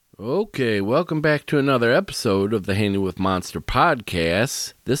Okay, welcome back to another episode of the Hanging with Monster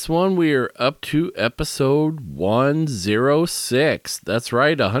podcast. This one we are up to episode 106. That's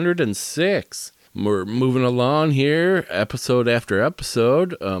right, 106. We're moving along here, episode after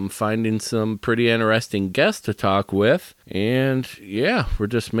episode, finding some pretty interesting guests to talk with. And yeah, we're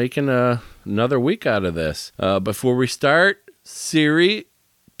just making another week out of this. Before we start, Siri,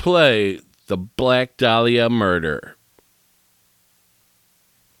 play The Black Dahlia Murder.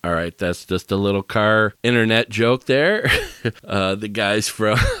 All right, that's just a little car internet joke there. The guys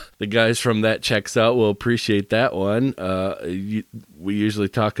from That Checks Out will appreciate that one. We usually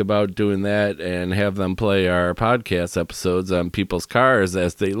talk about doing that and have them play our podcast episodes on people's cars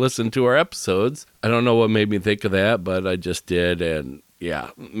as they listen to our episodes. I don't know what made me think of that, but I just did, and yeah,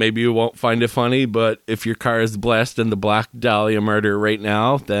 maybe you won't find it funny, but if your car is blasting the Black Dahlia Murder right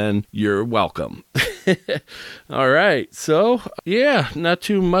now, then you're welcome. All right, so yeah, not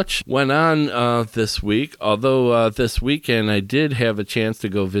too much went on this week, although this weekend I did have a chance to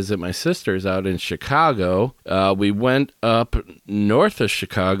go visit my sisters out in Chicago. We went up north of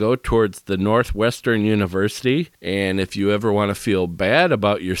Chicago towards the Northwestern University, and if you ever want to feel bad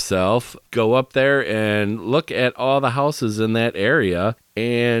about yourself, go up there and look at all the houses in that area.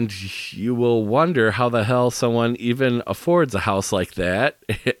 And you will wonder how the hell someone even affords a house like that.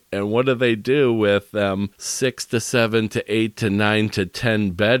 And what do they do with 6 to 7 to 8 to 9 to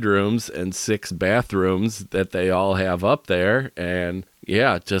 10 bedrooms and 6 bathrooms that they all have up there? And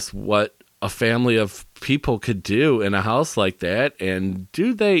yeah, just what a family of people could do in a house like that. And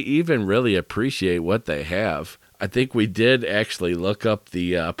do they even really appreciate what they have? I think we did actually look up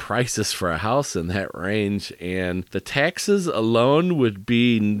the prices for a house in that range, and the taxes alone would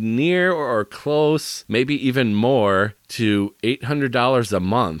be near or close, maybe even more, to $800 a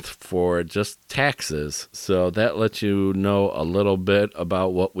month for just taxes. So that lets you know a little bit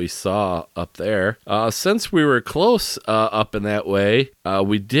about what we saw up there. Since we were close up in that way,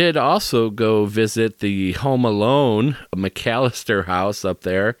 we did also go visit the Home Alone McAllister house up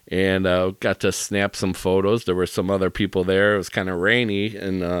there, and got to snap some photos. There were some other people there. It was kind of rainy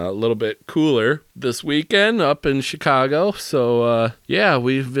and a little bit cooler this weekend up in Chicago. So yeah,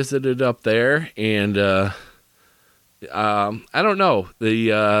 we visited up there, and I don't know.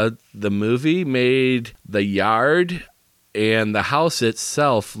 The movie made the yard and the house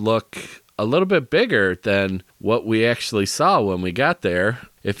itself look a little bit bigger than what we actually saw when we got there.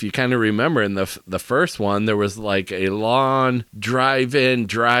 If you kind of remember in the first one, there was like a long drive-in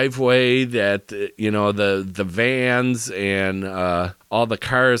driveway that, you know, the vans and all the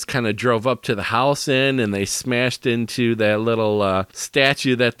cars kind of drove up to the house in, and they smashed into that little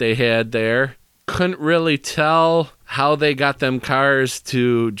statue that they had there. Couldn't really tell how they got them cars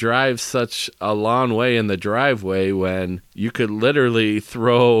to drive such a long way in the driveway when you could literally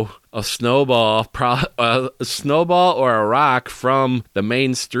throw a snowball or a rock from the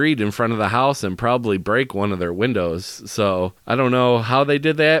main street in front of the house and probably break one of their windows. So I don't know how they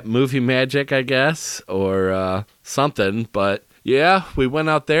did that. Movie magic, I guess, or something, but yeah, we went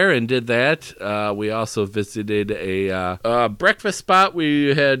out there and did that. We also visited a breakfast spot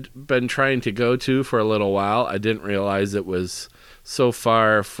we had been trying to go to for a little while. I didn't realize it was so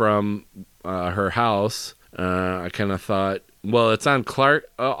far from her house. I kind of thought, well, it's on kind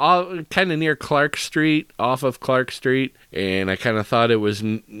of near Clark Street, off of Clark Street, and I kind of thought it was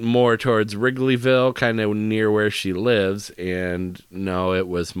more towards Wrigleyville, kind of near where she lives, and no, it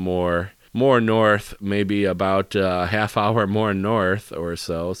was more north, maybe about a half hour more north or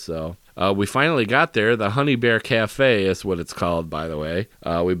so. So we finally got there. The Honey Bear Cafe is what it's called, by the way.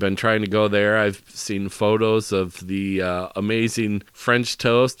 We've been trying to go there. I've seen photos of the amazing French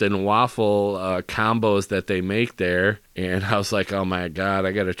toast and waffle combos that they make there. And I was like, oh my God,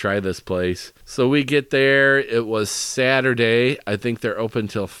 I got to try this place. So we get there. It was Saturday. I think they're open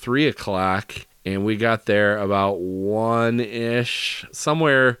till 3 o'clock. And we got there about 1-ish,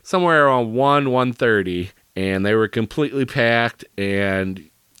 somewhere around 1:30, and they were completely packed, and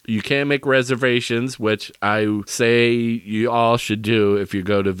you can't make reservations, which I say you all should do if you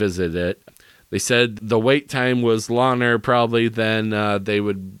go to visit it. They said the wait time was longer probably than they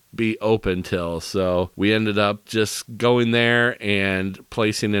would be open till. So we ended up just going there and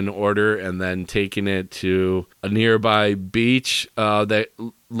placing an order and then taking it to a nearby beach that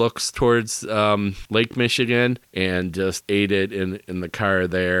looks towards Lake Michigan, and just ate it in the car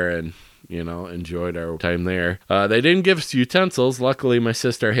there and, you know, enjoyed our time there. They didn't give us utensils. Luckily, my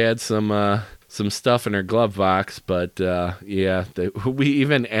sister had some stuff in her glove box, but yeah, we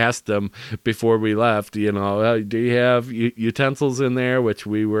even asked them before we left, you know, do you have utensils in there? Which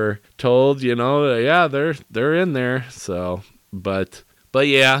we were told, you know, yeah, they're in there. So, but But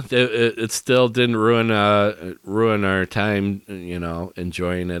yeah, it still didn't ruin our time,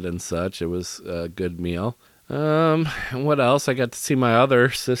 enjoying it and such. It was a good meal. What else? I got to see my other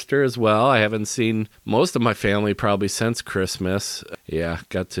sister as well. I haven't seen most of my family probably since Christmas. Yeah,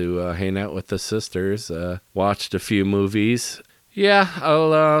 got to hang out with the sisters. Watched a few movies. Yeah,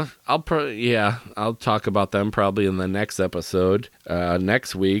 I'll talk about them probably in the next episode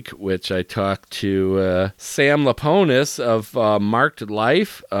next week, which I talked to Sam Laponis of Marked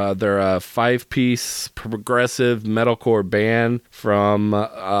Life. They're a 5-piece progressive metalcore band from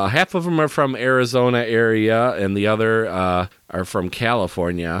half of them are from Arizona area and the other are from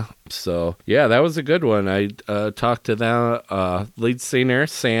California. So yeah, that was a good one. I talked to the lead singer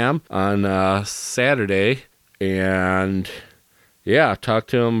Sam on Saturday, and yeah, talk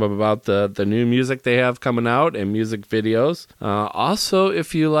to them about the new music they have coming out and music videos. Also,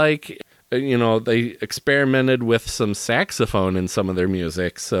 if you like, they experimented with some saxophone in some of their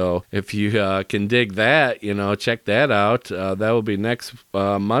music. So if you can dig that, check that out. That will be next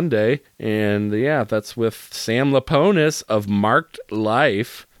Monday. And yeah, that's with Sam Laponis of Marked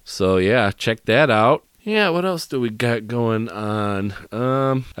Life. So yeah, check that out. Yeah, what else do we got going on?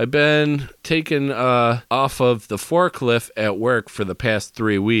 I've been taken off of the forklift at work for the past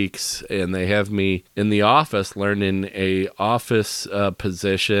 3 weeks, and they have me in the office learning a office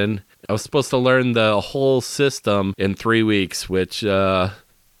position. I was supposed to learn the whole system in 3 weeks, which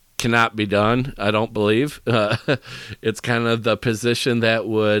cannot be done, I don't believe. It's kind of the position that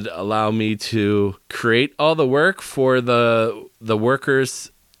would allow me to create all the work for the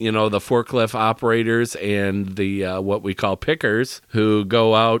workers, the forklift operators and the what we call pickers, who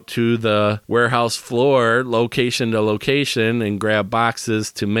go out to the warehouse floor, location to location, and grab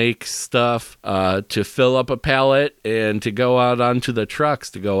boxes to make stuff, to fill up a pallet, and to go out onto the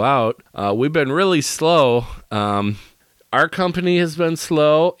trucks to go out. We've been really slow. Our company has been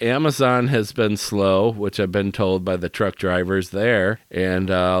slow. Amazon has been slow, which I've been told by the truck drivers there. And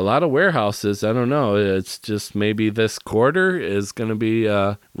a lot of warehouses, I don't know. It's just maybe this quarter is going to be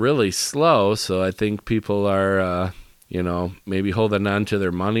really slow. So I think people are, maybe holding on to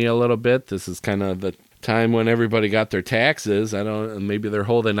their money a little bit. This is kind of the time when everybody got their taxes. Maybe they're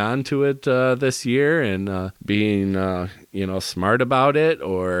holding on to it this year and being smart about it,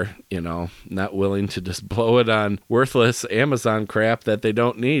 or not willing to just blow it on worthless Amazon crap that they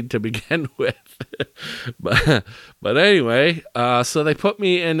don't need to begin with. but anyway, so they put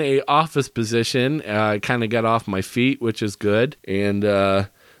me in a office position. I kind of got off my feet, which is good, and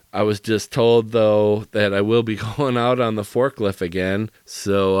I was just told, though, that I will be going out on the forklift again.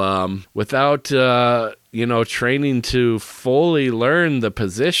 So without, training to fully learn the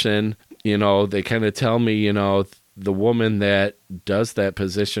position, they kind of tell me, the woman that does that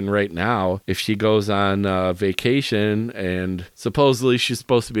position right now, if she goes on vacation, and supposedly she's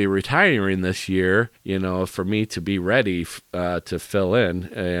supposed to be retiring this year, for me to be ready to fill in.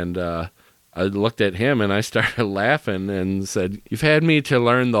 And I looked at him and I started laughing and said, "You've had me to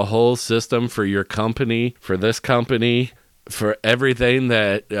learn the whole system for your company, for this company, for everything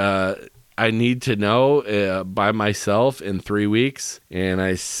that I need to know by myself in 3 weeks." And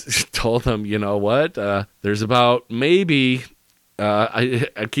I told him, you know what? There's about maybe,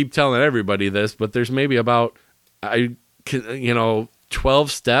 I keep telling everybody this, but there's maybe about,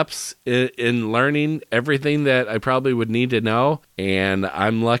 12 steps in learning everything that I probably would need to know. And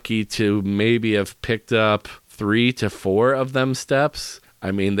I'm lucky to maybe have picked up 3 to 4 of them steps.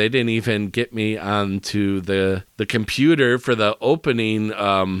 I mean, they didn't even get me onto the computer for the opening,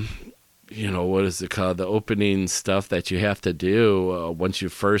 what is it called? The opening stuff that you have to do once you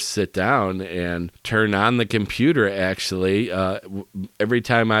first sit down and turn on the computer, actually. Every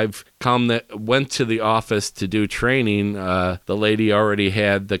time I've went to the office to do training, the lady already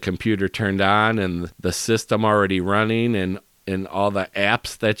had the computer turned on and the system already running, and all the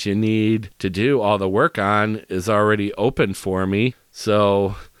apps that you need to do all the work on is already open for me.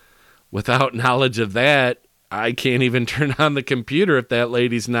 So without knowledge of that, I can't even turn on the computer if that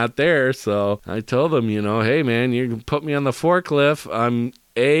lady's not there. So I told them, hey, man, you can put me on the forklift. I'm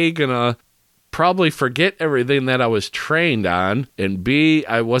gonna probably forget everything that I was trained on, and B,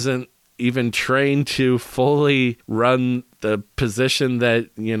 I wasn't even trained to fully run the position that,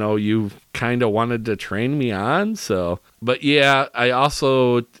 you kind of wanted to train me on. So, but yeah, I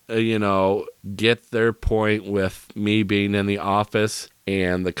also, get their point with me being in the office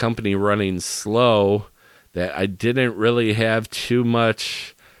and the company running slow, that I didn't really have too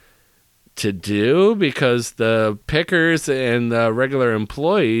much to do because the pickers and the regular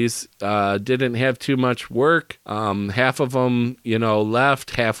employees didn't have too much work. Half of them,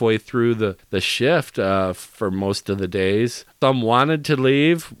 left halfway through the shift for most of the days. Some wanted to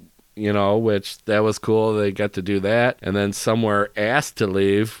leave, which that was cool. They got to do that. And then some were asked to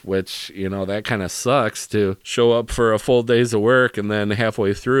leave, which, that kind of sucks to show up for a full day's of work and then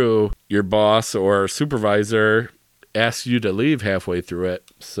halfway through your boss or supervisor asks you to leave halfway through it.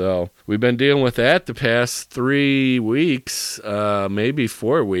 So we've been dealing with that the past 3 weeks, maybe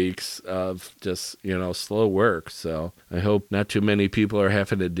 4 weeks of just, slow work. So I hope not too many people are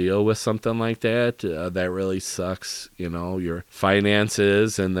having to deal with something like that. That really sucks, your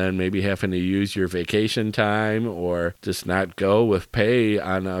finances and then maybe having to use your vacation time or just not go with pay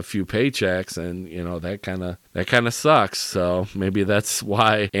on a few paychecks. And, that kind of sucks. So maybe that's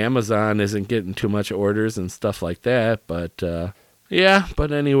why Amazon isn't getting too much orders and stuff like that. But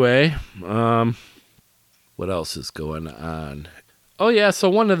but anyway, what else is going on? Oh yeah, so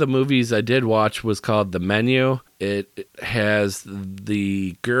one of the movies I did watch was called The Menu. It has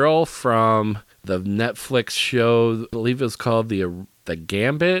the girl from the Netflix show, I believe it was called the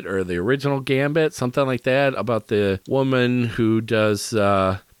Gambit or the original Gambit, something like that, about the woman who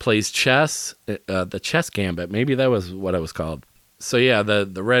plays chess, the Chess Gambit. Maybe that was what it was called. So yeah,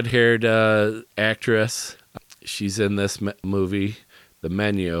 the red-haired actress. She's in this movie, The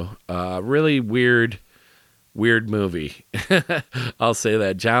Menu. Really weird movie. I'll say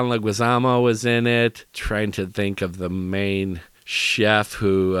that. John Leguizamo was in it, trying to think of the main chef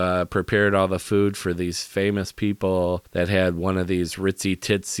who prepared all the food for these famous people that had one of these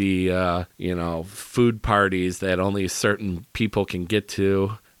ritzy-titsy, food parties that only certain people can get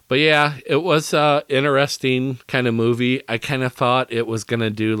to. But yeah, it was an interesting kind of movie. I kind of thought it was going to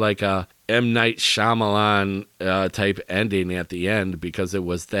do like a M. Night Shyamalan type ending at the end because it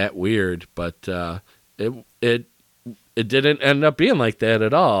was that weird. But it didn't end up being like that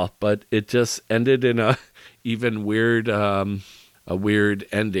at all. But it just ended in a even weird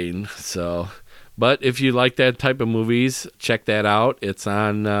ending. So, but if you like that type of movies, check that out. It's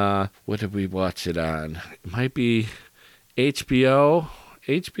on what did we watch it on? It might be HBO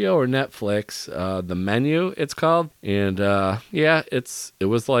or Netflix, The Menu it's called. And it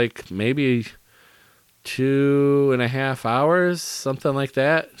was like maybe 2.5 hours, something like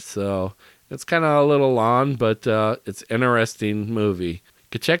that. So it's kind of a little long, but it's an interesting movie. You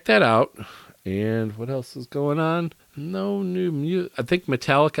could check that out. And what else is going on? No new music. I think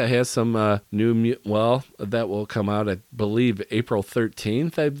Metallica has some new that will come out, I believe, April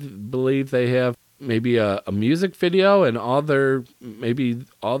 13th. I believe they have maybe a music video, and all their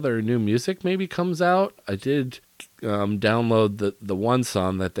new music maybe comes out. I did download the one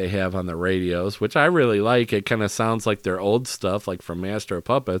song that they have on the radios, which I really like. It kind of sounds like their old stuff, like from Master of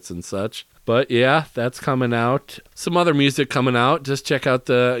Puppets and such. But yeah, that's coming out. Some other music coming out. Just check out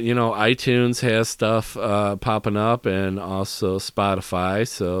the, iTunes has stuff popping up, and also Spotify,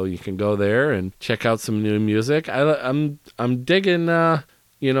 so you can go there and check out some new music. I'm digging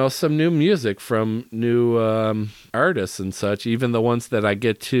some new music from new artists and such, even the ones that I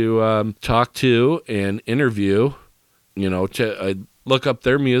get to talk to and interview, I look up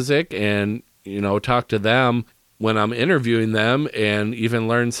their music and, talk to them when I'm interviewing them, and even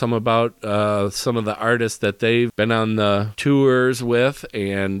learn some about some of the artists that they've been on the tours with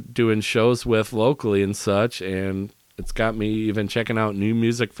and doing shows with locally and such. And it's got me even checking out new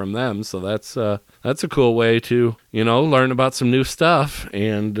music from them. So that's a cool way to, learn about some new stuff.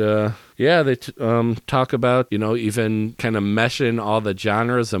 And they talk about, even kind of meshing all the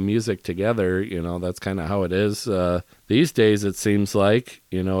genres of music together. That's kind of how it is these days, it seems like.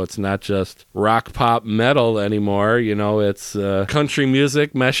 It's not just rock, pop, metal anymore. It's country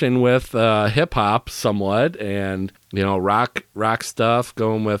music meshing with hip hop somewhat, and rock stuff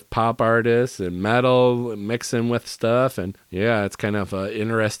going with pop artists, and metal mixing with stuff. And yeah, it's kind of an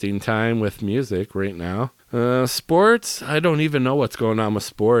interesting time with music right now. Sports, I don't even know what's going on with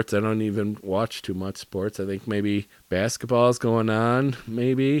sports. I don't even watch too much sports. I think maybe basketball is going on,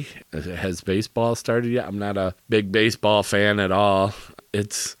 maybe. Has baseball started yet? I'm not a big baseball fan at all.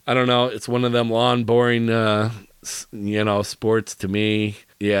 I don't know, it's one of them long, boring, sports to me.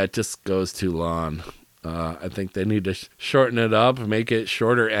 Yeah, it just goes too long. I think they need to shorten it up, make it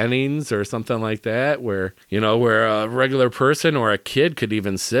shorter innings or something like that, where a regular person or a kid could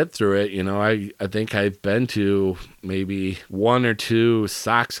even sit through it. I think I've been to maybe 1 or 2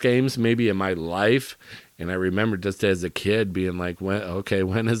 Sox games maybe in my life, And I remember just as a kid being like,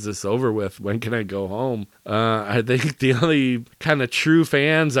 when is this over with? When can I go home? I think the only kind of true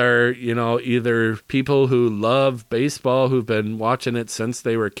fans are, either people who love baseball, who've been watching it since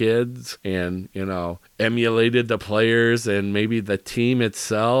they were kids and, emulated the players and maybe the team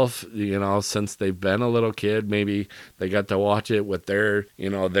itself, since they've been a little kid. Maybe they got to watch it with their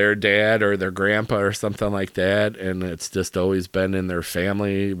dad or their grandpa or something like that. And it's just always been in their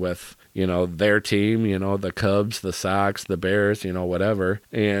family with, their team, the Cubs, the Sox, the Bears, whatever.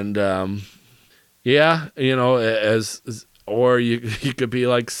 And, or you could be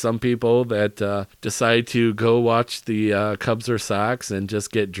like some people that decide to go watch the Cubs or Sox and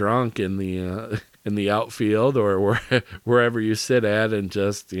just get drunk in the outfield or wherever you sit at and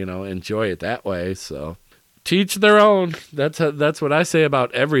just enjoy it that way. So teach their own. That's what I say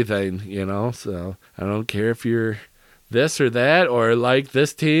about everything. So I don't care if you're this or that or like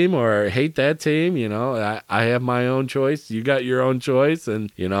this team or hate that team. I have my own choice. You got your own choice, and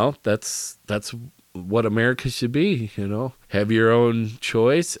that's what America should be. Have your own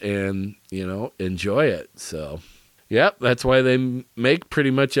choice and enjoy it. So yep, that's why they make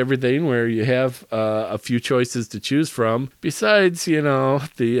pretty much everything where you have a few choices to choose from besides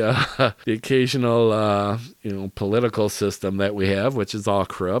the occasional political system that we have, which is all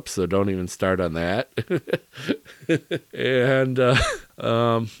corrupt, so don't even start on that. And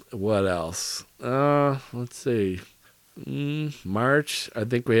what else? Let's see. March, I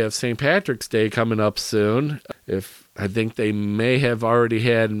think we have St. Patrick's Day coming up soon. I think they may have already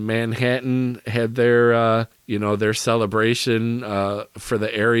had Manhattan had their their celebration for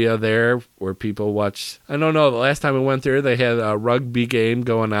the area there where people watch. I don't know. The last time we went there, they had a rugby game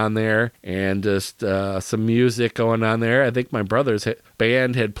going on there and just some music going on there. I think my brother's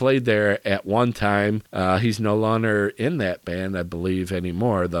band had played there at one time. He's no longer in that band, I believe,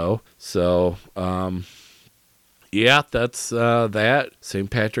 anymore though. So. Yeah, that's that. St.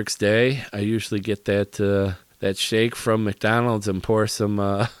 Patrick's Day. I usually get that shake from McDonald's and pour some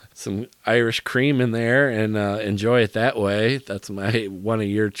Irish cream in there and enjoy it that way. That's my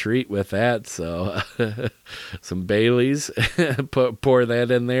one-a-year treat with that. So some Baileys, pour that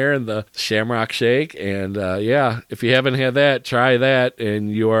in there and the Shamrock Shake. And if you haven't had that, try that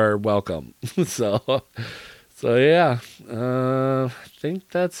and you are welcome. So yeah, I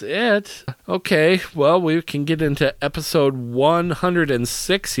think that's it. Okay, well, we can get into episode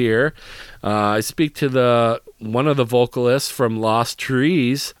 106 here. I speak to one of the vocalists from Lost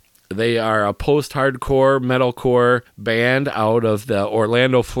Trees. They are a post-hardcore, metalcore band out of the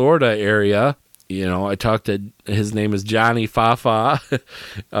Orlando, Florida area. I talked to, his name is Johnny Fafa.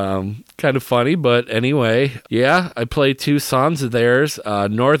 Kind of funny, but anyway. Yeah, I played 2 songs of theirs,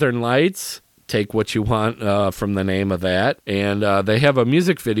 Northern Lights. Take what you want from the name of that. And they have a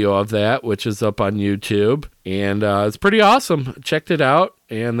music video of that, which is up on YouTube. And it's pretty awesome. Checked it out.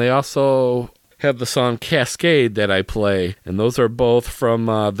 And they also have the song Cascade that I play. And those are both from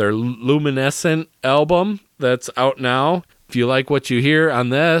their Luminescent album that's out now. If you like what you hear on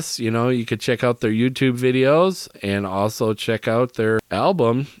this, you could check out their YouTube videos and also check out their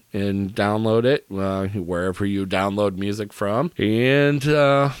album and download it wherever you download music from. And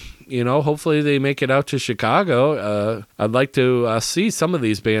hopefully they make it out to Chicago. I'd like to see some of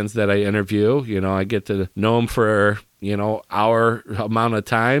these bands that I interview. I get to know them for, our amount of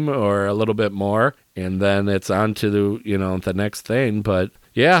time or a little bit more. And then it's on to the next thing. But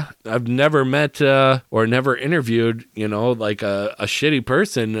yeah, I've never met or never interviewed, like a shitty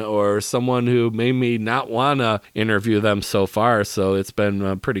person or someone who made me not want to interview them so far. So it's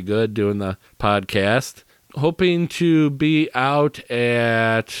been pretty good doing the podcast. Hoping to be out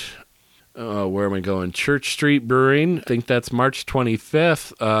at, where am I going? Church Street Brewing. I think that's March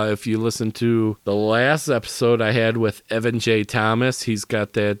 25th. If you listen to the last episode I had with Evan J. Thomas, he's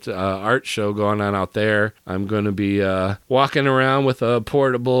got that art show going on out there. I'm going to be walking around with a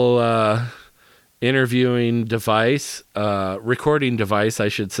portable interviewing device, recording device, I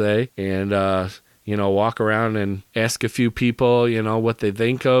should say, and walk around and ask a few people, what they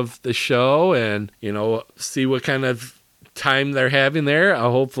think of the show and, see what kind of time they're having there.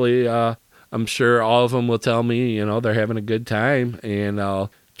 Hopefully, I'm sure all of them will tell me, they're having a good time, and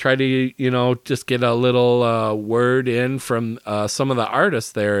I'll try to, just get a little word in from some of the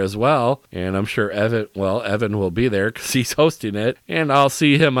artists there as well. And I'm sure Evan will be there because he's hosting it, and I'll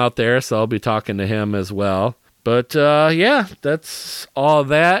see him out there, so I'll be talking to him as well. But, that's all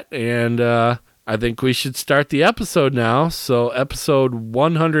that, and I I think we should start the episode now. So, episode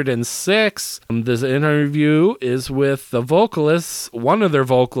 106. This interview is with the vocalists, one of their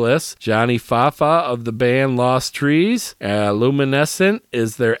vocalists, Johnny Fafa of the band Lost Trees. Luminescent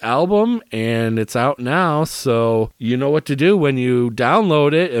is their album, and it's out now. So, you know what to do when you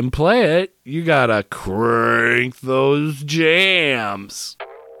download it and play it. You gotta crank those jams.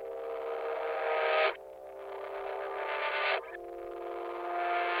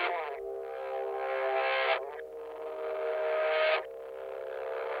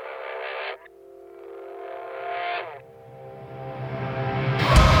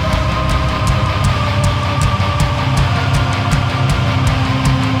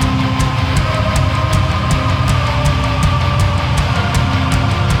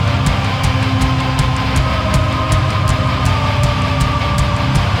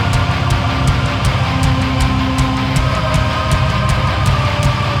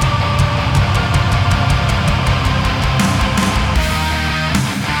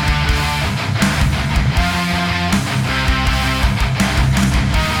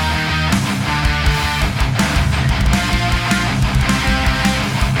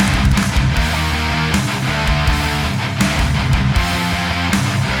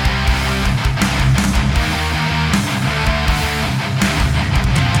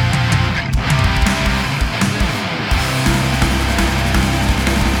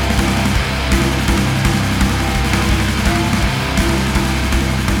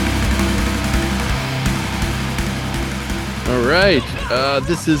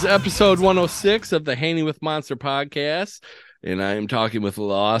 This is episode 106 of the Hanging with Monster podcast, and I am talking with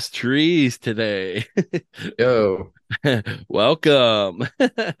Lost Trees today. Yo, welcome.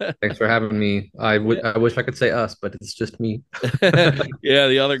 thanks for having me. I wish I could say us, but it's just me. Yeah,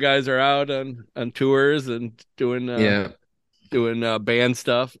 the other guys are out on tours and doing band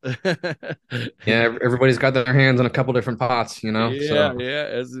stuff. Yeah, everybody's got their hands in a couple different pots, Yeah,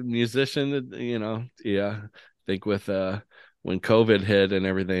 as a musician, I think with when COVID hit and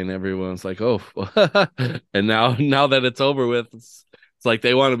everything, everyone's like, oh, and now that it's over with, it's like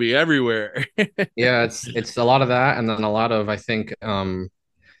they want to be everywhere. Yeah, it's a lot of that, and then a lot of, I think, I've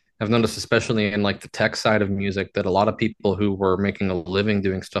noticed, especially in like the tech side of music, that a lot of people who were making a living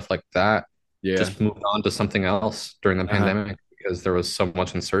doing stuff like that just moved on to something else during the pandemic because there was so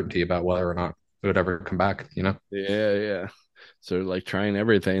much uncertainty about whether or not it would ever come back, Yeah. So like trying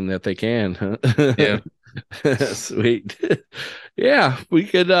everything that they can, huh? Yeah. Sweet. Yeah, we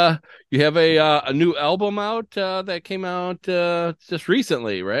could you have a new album out that came out just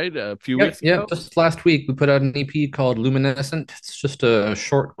recently, right? A few weeks ago. Just last week we put out an EP called Luminescent. It's just a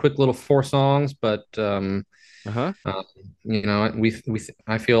short, quick little 4 songs, but I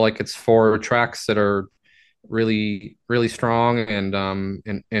feel like it's 4 tracks that are really, really strong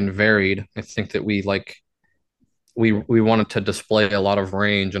and varied. I think that we wanted to display a lot of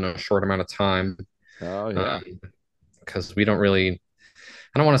range in a short amount of time. Oh yeah. Because I don't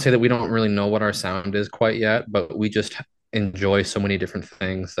want to say that we don't really know what our sound is quite yet, but we just enjoy so many different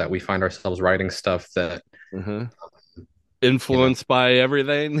things that we find ourselves writing stuff that influenced by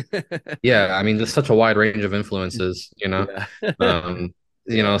everything. Yeah, I mean, there's such a wide range of influences, Yeah.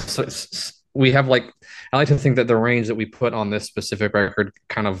 So we have I like to think that the range that we put on this specific record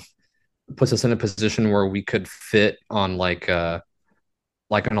kind of puts us in a position where we could fit on like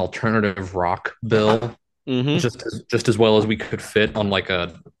an alternative rock bill, just as well as we could fit on like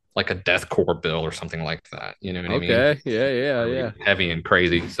a deathcore bill or something like that. You know what I mean? Okay. Yeah. Heavy and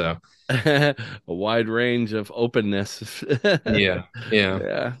crazy. So a wide range of openness. yeah.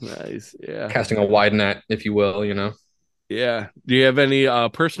 Yeah. Nice. Yeah. Casting a wide net, if you will. Yeah. Do you have any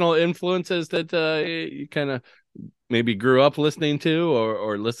personal influences that you kind of maybe grew up listening to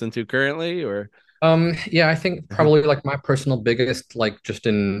or listen to currently, or? Yeah, I think probably like my personal biggest, like just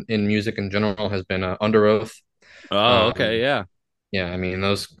in music in general, has been Under Oath. Oh, okay, yeah. Yeah, I mean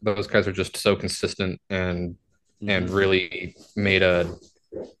those guys are just so consistent and really they made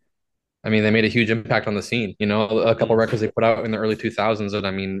a huge impact on the scene. A couple records they put out in the early 2000s, and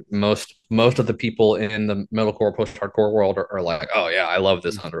I mean most of the people in the metalcore post-hardcore world are like, oh yeah, I love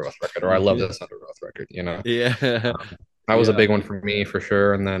this Under Oath record, or I love this Under Oath record. Yeah. That was a big one for me for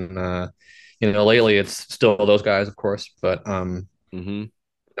sure. And then lately it's still those guys, of course, but I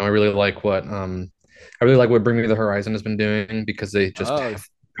really like what Bring Me the Horizon has been doing, because they just have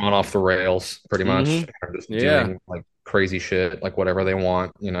gone off the rails pretty much. They're just doing like crazy shit, like whatever they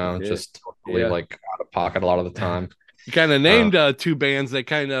want, just totally like out of pocket a lot of the time. You kind of named 2 bands that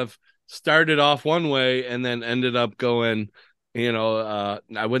kind of started off one way and then ended up going, I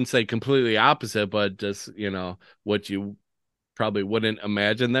wouldn't say completely opposite, but just, what you probably wouldn't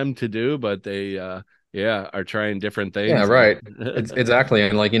imagine them to do, but they yeah, are trying different Yeah, things. right. It's exactly.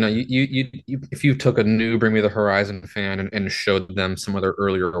 And like, if you took a new Bring Me the Horizon fan and showed them some of their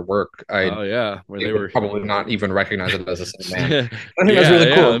earlier work, Oh yeah, where they they would were probably not even recognize it as the same band. yeah, I think that's really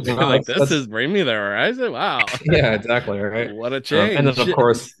yeah, cool. it'd be like this is Bring Me the Horizon. Wow. Yeah, exactly. Right. What a And then change. of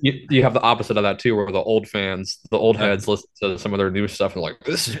course you have the opposite of that too, where the old fans, the old Uh, heads listen to some of their new stuff and like,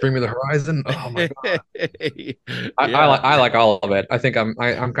 this is Bring Me the Horizon. Oh my God. yeah, I like all of it. I think I'm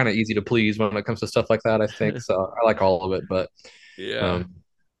kind of easy to please when it comes to stuff like that, I think. So I like all of it, but yeah. um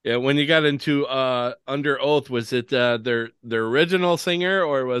Yeah, when you got into Under Oath, was it their original singer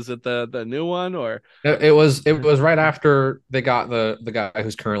or was it the new one or it was right after they got the guy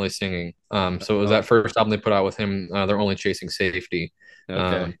who's currently singing. So it was oh, that first album they put out with him. They're only chasing safety.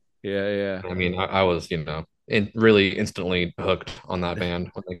 okay. Um, Yeah, yeah. I mean, I was really instantly hooked on that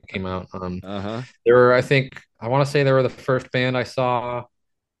band when they came out. Uh-huh. They were, I think, I want to say they were the first band I saw,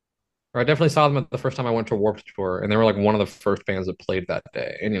 or I definitely saw them the first time I went to Warped Tour, and they were like one of the first bands that played that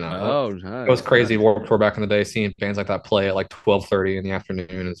day. And Oh, it was nice, crazy nice. Warped Tour back in the day, seeing bands like that play at like 12:30 in the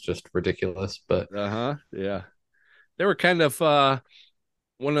afternoon is just ridiculous. But Uh-huh. Yeah. They were kind of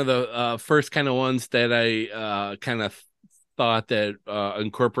one of the first kind of ones that I kind of thought that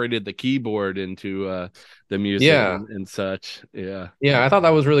incorporated the keyboard into the music yeah, and such. Yeah. yeah, I thought that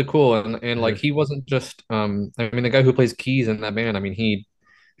was really cool. And like he wasn't just I mean the guy who plays keys in that band, I mean he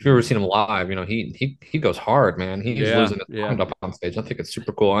if you've ever seen him live, he goes hard, man. He's Yeah, losing his yeah. mind up on stage. I think it's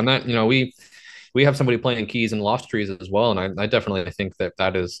super cool. And that, we have somebody playing keys in Lost Trees as well, and I definitely think that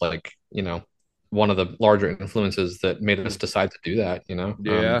that is like, one of the larger influences that made us decide to do that.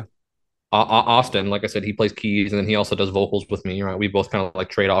 Yeah. Austin, like I said, he plays keys and then he also does vocals with me, right? We both kind of like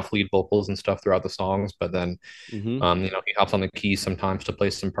trade off lead vocals and stuff throughout the songs, but then Mm-hmm. he hops on the keys sometimes to play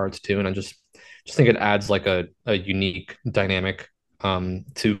some parts too, and I just think it adds like a unique dynamic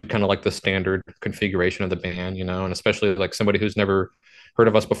to kind of like the standard configuration of the band, and especially like somebody who's never heard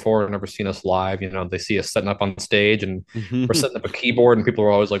of us before, never seen us live, they see us setting up on stage and we're setting up a keyboard, and people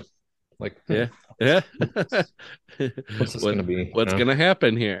are always like, Yeah. Yeah. what's this What gonna be? what's gonna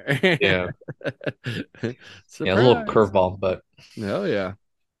happen here? Yeah, yeah, a little Surprise. curveball, but Oh yeah.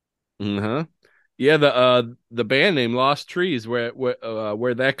 Uh-huh. Yeah, the band name Lost Trees,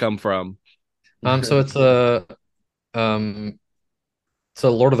 where'd that come from? so um it's a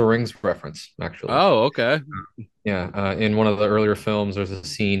Lord of the Rings reference, actually. Oh, okay. Yeah, in one of the earlier films, there's a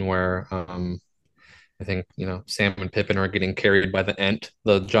scene where I think Sam and Pippin are getting carried by the Ent,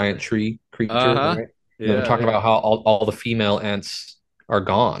 the giant tree creature, Uh-huh. right? And they're Yeah, talking yeah. about how all the female Ents are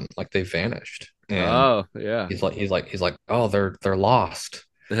gone, like they vanished, and Oh, yeah. he's like, oh, they're lost,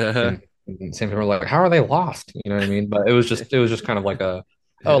 and Sam and Pippin are like, how are they lost? You know what I mean? But it was just kind of like oh,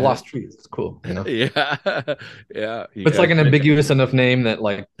 lost trees, it's cool. Yeah. Yeah. You It's gotta like an catch ambiguous enough name that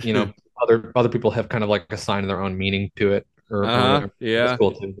like other people have kind of like assigned their own meaning to it or Uh-huh. whatever. That's Yeah.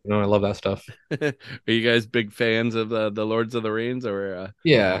 cool too. I love that stuff. Are you guys big fans of the Lords of the Rings or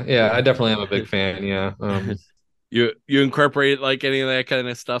Yeah, yeah, I yeah. definitely am a big fan. Yeah. You incorporate like any of that kind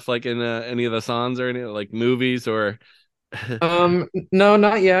of stuff like in any of the songs or any like movies or No,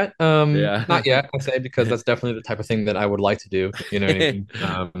 not yet. yeah. Not yet, I say, because that's definitely the type of thing that I would like to do. You know what I mean?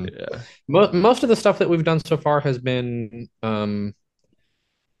 Yeah. Most of the stuff that we've done so far has been, a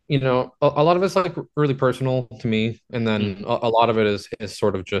lot of it's like really personal to me, and then a lot of it is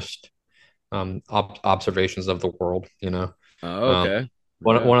sort of just observations of the world. Oh, Um, okay.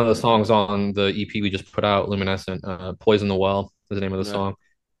 one Yeah. one of the songs on the EP we just put out, Luminescent, "Poison the Well" is the name of the Yeah. song.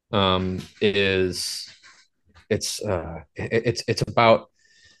 Is it's about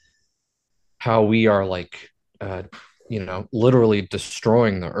how we are like literally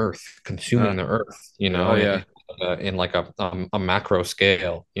destroying the earth, Uh, consuming the earth, oh yeah. in like a macro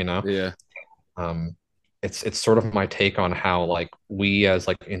scale. Yeah. um it's sort of my take on how like we as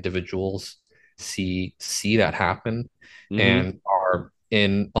like individuals see that happen Mm-hmm. and are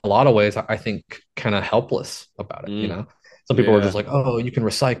in a lot of ways I think kind of helpless about it. Mm. Some people are Yeah. just like, oh, you can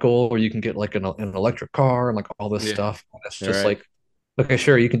recycle or you can get like an electric car and like all this Yeah. stuff. And it's All just right. like, okay,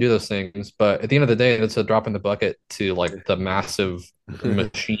 sure, you can do those things, but at the end of the day, it's a drop in the bucket to like the massive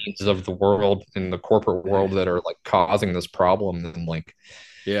machines of the world and the corporate world that are like causing this problem. And like,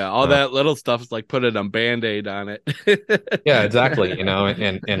 Yeah, all uh, that little stuff is like putting a band-aid on it. yeah, exactly.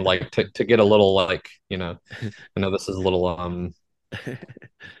 And like to get a little like, I know this is a little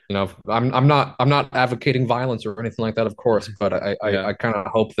I'm not advocating violence or anything like that, of course, but Yeah. I kind of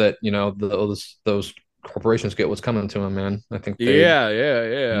hope that those corporations get what's coming to them, man. I think they Yeah, yeah,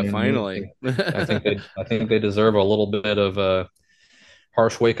 yeah, you know what I mean? I finally. think I think they deserve a little bit of a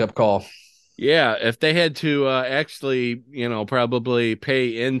harsh wake up call. Yeah, if they had to actually, probably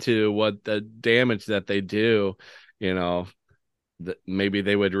pay into what the damage that they do, you know, maybe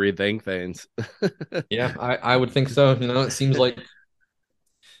they would rethink things. Yeah, I would think so. It seems like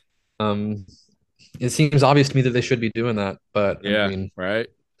um it seems obvious to me that they should be doing that, but I Yeah, mean, right.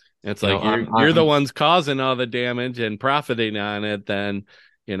 It's like you're the I'm ones causing all the damage and profiting on it, then,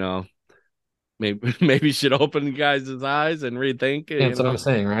 you know, maybe you should open guys' eyes and rethink it, yeah, that's what I'm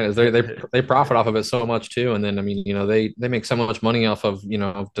saying, right? Is they profit off of it so much too, and then I mean, they make so much money off of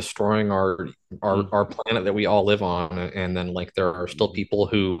destroying our planet that we all live on, and then like there are still people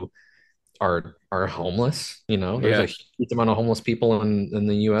who are homeless. There's a Yeah. huge amount of homeless people in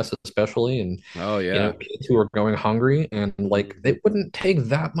the U.S. especially, and Oh yeah. kids who are going hungry, and like Mhm. it wouldn't take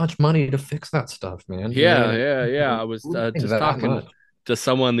that much money to fix that stuff, man. Yeah, yeah, yeah. I It was wouldn't take just that talking much. to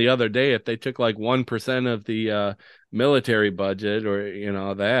someone the other day. If they took like 1% of the military budget,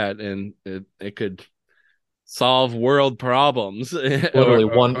 or that, and it could solve world problems, or, Literally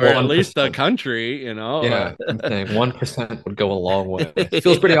or one or at one least the percent. country, Yeah, I'm saying 1% would go a long way. It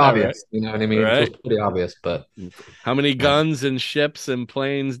feels pretty Yeah, right, obvious, you know what I mean? It feels right. pretty obvious, but How many uh, guns and ships and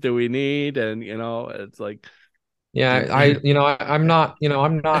planes do we need? And it's like, yeah, I'm not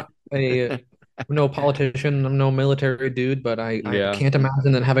a no politician, I'm no military dude, but I yeah, can't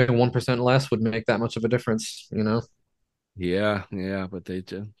imagine that having 1% less would make that much of a difference. yeah, yeah. But they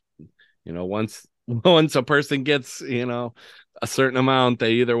just, once once a person gets, a certain amount,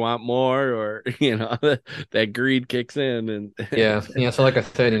 they either want more, or that greed kicks in. And Yeah, yeah. So like I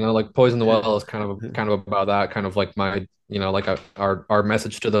said, like Poison the Well is kind of about that, kind of like my, like our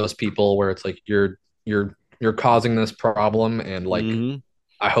message to those people where it's like you're causing this problem and like hmm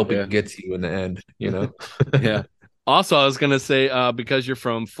I hope yeah. it gets you in the end. Yeah. Also, I was gonna say, because you're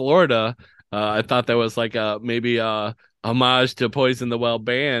from Florida, I thought that was like maybe a homage to Poison the Well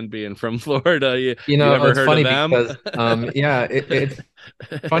band being from Florida. You ever It's heard of funny them? because yeah, it's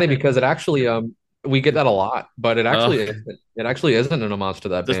funny because it actually we get that a lot, but Oh, it actually isn't an homage to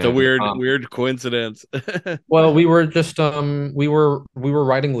that just a band. weird coincidence. Well, we were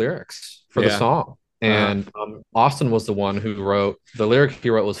writing lyrics for the Yeah. song, Uh-huh. and Austin was the one who wrote the lyric. He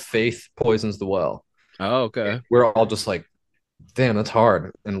wrote was "Faith poisons the well." Oh, And okay. we're all just like, "Damn, that's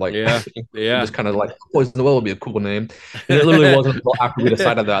hard," and like Yeah. we Yeah. just kind of like "Poison the well" would be a cool name, and it literally wasn't until after we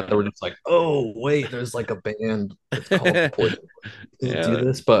decided that that we're just like, "Oh wait, there's like a band that's called Poison. Does it do Yeah.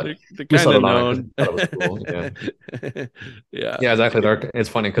 this?" But They're we kind settled of on it because we known. thought it was cool. Yeah. Yeah. Yeah, exactly. It's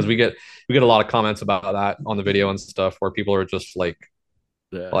funny because we get a lot of comments about that on the video and stuff where people are just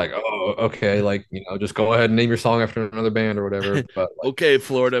Yeah. like, oh, okay, like just go ahead and name your song after another band or whatever. But like, Okay,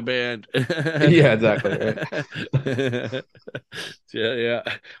 Florida band. yeah, exactly, right. Yeah, yeah.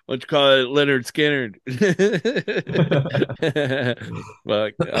 What you call it, Leonard Skinner?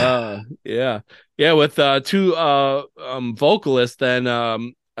 But yeah, yeah. With two vocalists, then how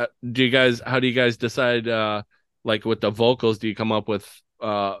do you guys decide? Like with the vocals, do you come up with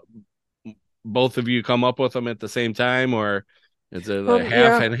both of you come up with them at the same time, or is it a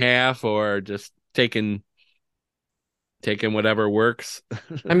half Yeah, and half, or just taking whatever works?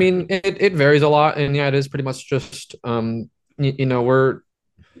 I mean, it varies a lot, and yeah, it is pretty much just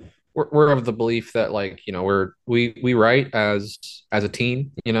we're of the belief that like we write as a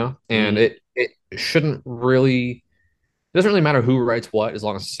team, and Mm, it shouldn't really it doesn't really matter who writes what as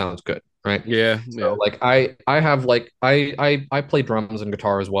long as it sounds good, right? yeah, So yeah. like I have like I play drums and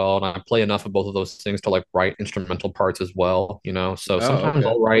guitar as well, and I play enough of both of those things to like write instrumental parts as well. So Oh, sometimes okay.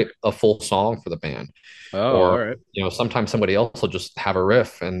 I'll write a full song for the band, Oh, all or right. sometimes somebody else will just have a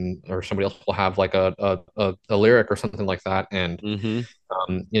riff, and or somebody else will have like a lyric or something like that, and Mm-hmm.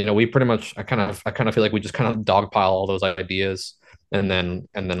 we pretty much I kind of feel like we just kind of dogpile all those ideas and then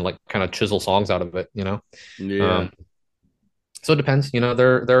like kind of chisel songs out of it. Yeah. Um, so it depends.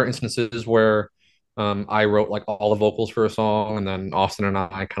 There are instances where I wrote like all the vocals for a song, and then Austin and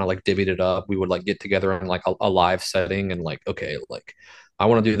I kind of like divvied it up. We would like get together in like a live setting and like, okay, like I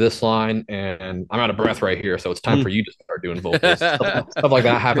want to do this line, and I'm out of breath right here, so it's time Hmm. for you to start doing vocals. Stuff like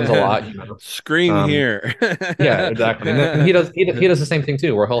that happens a lot. Scream Um, here. yeah, exactly. And then he does the same thing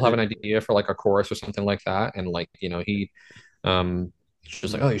too, where he'll have an idea for like a chorus or something like that, and like he's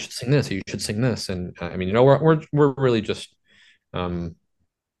just like, oh, you should sing this, or you should sing this, and I mean, we're really just um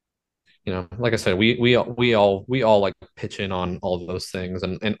like I said, we all like pitch in on all of those things,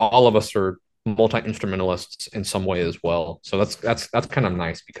 and all of us are multi instrumentalists in some way as well. So that's kind of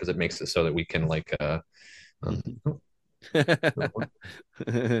nice because it makes it so that we can like um,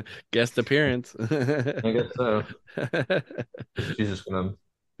 Guest appearance. I guess so. She's just gonna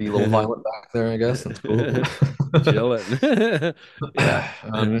be a little violent back there, I guess. That's cool. Chilling. Yeah.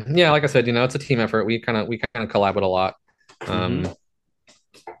 Yeah, like I said, it's a team effort. We kind of collaborate a lot. Hmm. Um,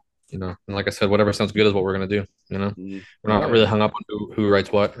 and like I said, whatever sounds good is what we're gonna do. We're Oh not really yeah. hung up on who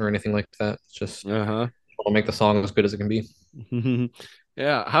writes what or anything like that. It's just Uh-huh. we'll make the song as good as it can be.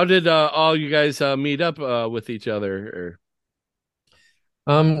 Yeah. How did all you guys meet up with each other?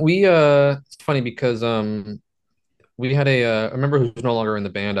 We it's funny because we had a member who's no longer in the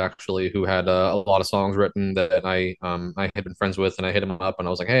band actually, who had a lot of songs written that I had been friends with, and I hit him up and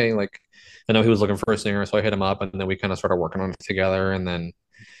I was like, hey, like I know he was looking for a singer, so I hit him up, and then we kind of started working on it together, and then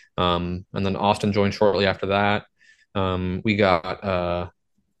Austin joined shortly after that.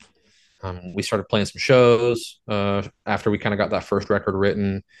 We started playing some shows after we kind of got that first record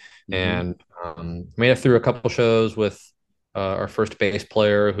written, Hmm. and made it through a couple shows with our first bass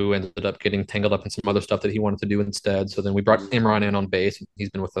player, who ended up getting tangled up in some other stuff that he wanted to do instead. So then we brought Imran in on bass, and he's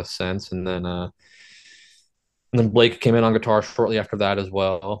been with us since. And then Blake came in on guitar shortly after that as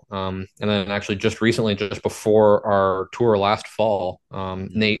well. And then actually just recently, just before our tour last fall,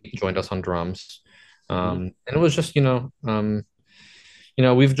 Nate joined us on drums. Hmm. And it was just, we've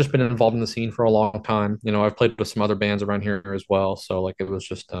just been involved in the scene for a long time. I've played with some other bands around here as well. So like it was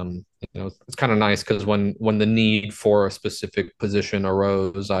just it's kind of nice because when the need for a specific position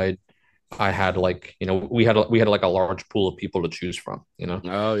arose, I had like, we had like a large pool of people to choose from.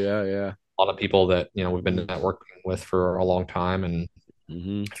 Oh yeah, yeah. A lot of people that, we've been networking with for a long time, and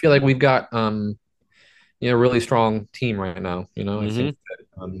Hmm. I feel like we've got a really strong team right now. I Hmm. think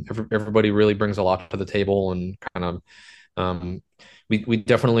that everybody really brings a lot to the table, and kind of um, we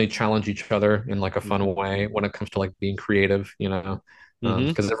definitely challenge each other in like a fun way when it comes to like being creative, Hmm.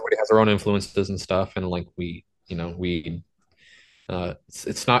 because everybody has their own influences and stuff, and like we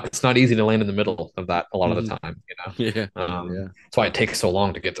it's not easy to land in the middle of that a lot of Hmm. the time. Yeah, That's yeah, why it takes so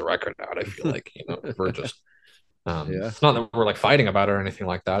long to get the record out. I feel like we're just yeah. it's not that we're like fighting about it or anything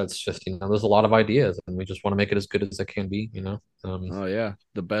like that. It's just there's a lot of ideas, and we just want to make it as good as it can be. Oh yeah,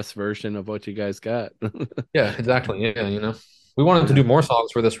 the best version of what you guys got. Yeah, exactly. Yeah, we wanted to Yeah. do more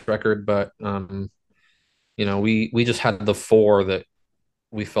songs for this record, but we just had the four that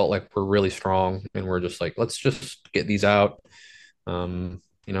we felt like were really strong, and we're just like, let's just get these out.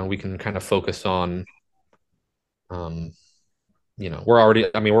 We can kind of focus on um, we're already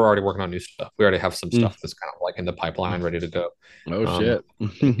working on new stuff. We already have some Mm. stuff that's kind of like in the pipeline, ready to go. Oh Um, shit.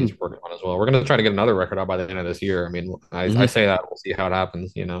 he's working on as well. We're gonna try to get another record out by the end of this year. I mean, I say that, we'll see how it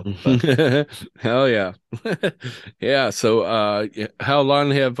happens, but Hell yeah. Yeah, so how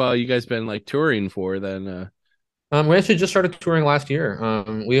long have you guys been like touring for then? we actually just started touring last year.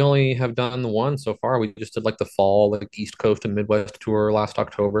 We only have done the one so far. We just did like the fall, like East Coast and Midwest tour last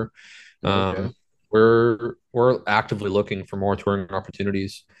October. Okay. Um, we're actively looking for more touring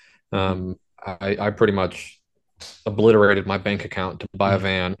opportunities. Hmm. I pretty much obliterated my bank account to buy a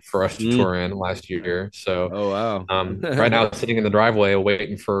van for us to Mm. tour in last year. So Oh wow. right now it's sitting in the driveway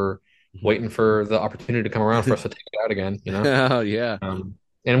waiting for the opportunity to come around for us to take it out again. Oh yeah.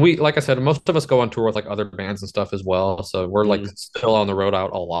 And we, like I said, most of us go on tour with like other bands and stuff as well. So we're like Mm. still on the road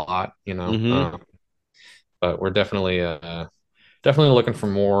out a lot. Hmm. But we're definitely looking for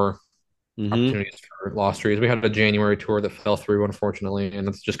more Hmm. opportunities for Lost Trees. We had a January tour that fell through, unfortunately, and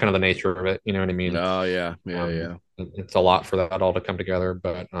it's just kind of the nature of it. You know what I mean? Oh yeah. Yeah, yeah. It's a lot for that all to come together,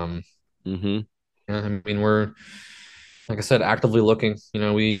 but Hmm. yeah, I mean, we're like I said, actively looking.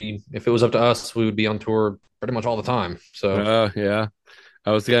 We if it was up to us, we would be on tour pretty much all the time. So Oh yeah. I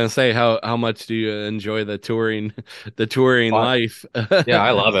was gonna say how much do you enjoy the touring but, life? yeah,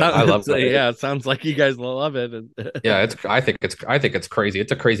 I love it. I love So, it. yeah, it sounds like you guys love it. Yeah, I think it's crazy.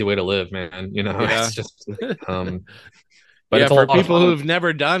 It's a crazy way to live, man. Yeah. It's just but Yeah, it's a for lot of people fun. who've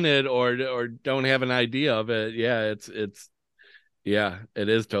never done it or don't have an idea of it, yeah, it's yeah, it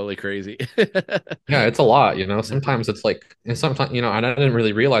is totally crazy. Yeah, it's a lot. Sometimes it's like, and sometimes, and I didn't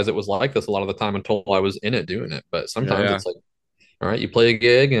really realize it was like this a lot of the time until I was in it doing it. But sometimes Yeah. it's like, all right, you play a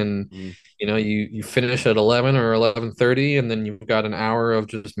gig, and Mm. you finish at 11 or 11:30, and then you've got an hour of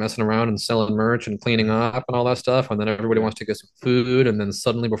just messing around and selling merch and cleaning up and all that stuff, and then everybody Yeah. wants to get some food, and then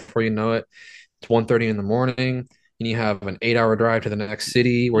suddenly before you know it, it's 1:30 in the morning, and you have an 8-hour drive to the next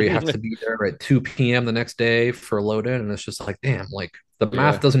city where you have to be there at 2 p.m. the next day for a load in, and it's just like, damn, like the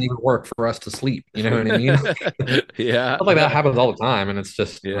math Yeah. doesn't even work for us to sleep. You know what I mean? Yeah. Stuff like that happens all the time, and it's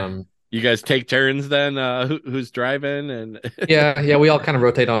just Yeah. You guys take turns then, who's driving and yeah, we all kind of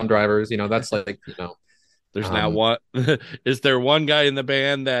rotate on drivers. That's like there's not um one. Is there one guy in the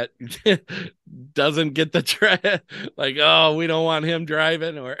band that doesn't get the try, like, oh, we don't want him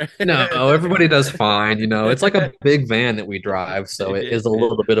driving, or No, everybody does fine. It's like a big van that we drive, so it is a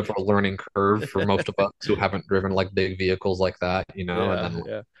little bit of a learning curve for most of us who haven't driven like big vehicles like that, and yeah, then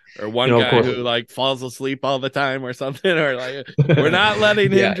yeah. Or one of guy course, who like falls asleep all the time or something, or like we're not letting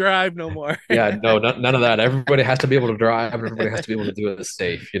him yeah, drive no more. yeah, no, none of that. Everybody has to be able to drive. Everybody has to be able to do it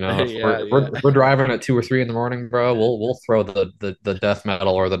safe. If Yeah, yeah. we're driving at 2 or 3 in the morning, bro, we'll throw the death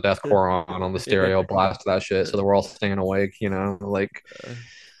metal or the deathcore on the stereo, blast that shit, so that we're all staying awake. Like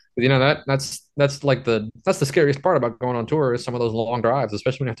that's like that's the scariest part about going on tour is some of those long drives,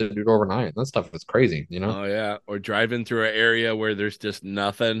 especially when you have to do it overnight. That stuff is crazy. Oh yeah, or driving through an area where there's just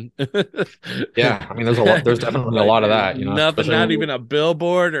nothing. Yeah, I mean, there's a lot. There's definitely a Like lot of there's that. nothing, Especially not even a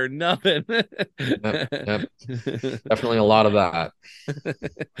billboard or nothing. yep, yep, definitely a lot of that.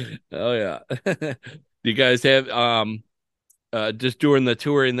 Oh yeah. Do you guys have just during the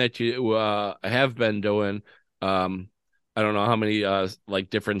touring that you have been doing, I don't know how many like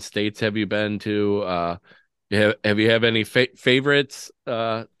different states have you been to? Have you have any favorites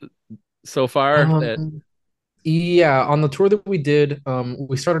so far that Um, Yeah, on the tour that we did,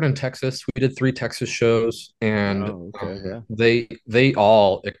 we started in Texas. We did 3 Texas shows, and Oh, okay, yeah. they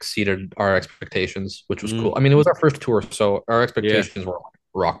all exceeded our expectations, which was cool. Mm, I mean, it was our first tour, so our yeah. expectations were like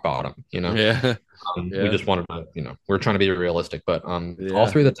rock bottom. Yeah. We Yeah. just wanted to, we're trying to be realistic, but all Yeah.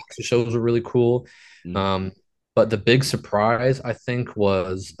 3 of the Texas shows were really cool. Mm. Um, but the big surprise, I think,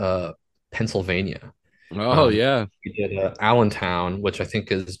 was Pennsylvania. Oh, Um, yeah. we did Allentown, which I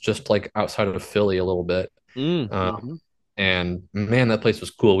think is just like outside of Philly a little bit. Mm. Um, Hmm. and man, that place was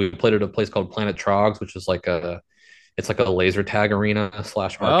cool. We played at a place called Planet Trogs, which is it's like a laser tag arena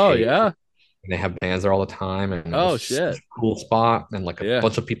slash Oh, arcade. yeah. And they have bands there all the time, and it Oh, was such shit. a cool spot. And like a Yeah.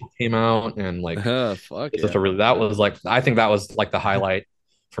 bunch of people came out, and like Fuck it's just yeah. a really that was like I think that was like the highlight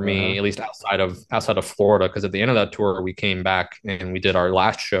for me, Uh-huh. at least outside of Florida, because at the end of that tour, we came back and we did our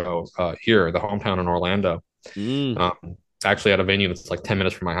last show here, the hometown in Orlando. Mm. Um, actually at a venue that's like 10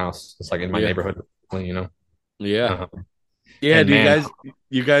 minutes from my house. It's like in my Yeah. neighborhood, you know. Yeah. Um, Yeah, and do man,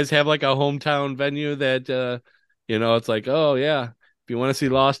 you guys have like a hometown venue that it's like, oh yeah, if you want to see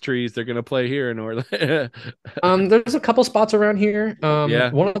Lost Trees, they're gonna play here in Orlando. there's a couple spots around here.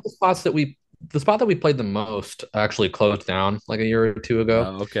 Yeah. One of the spot that we played the most actually closed down like a year or two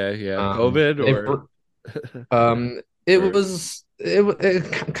ago. Okay, yeah. Um, COVID they, or it or was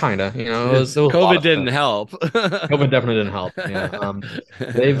it kind of, it was a lot COVID of didn't fun. help. COVID definitely didn't help. Yeah.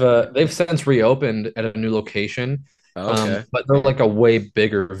 They've since reopened at a new location. Okay. But they're like a way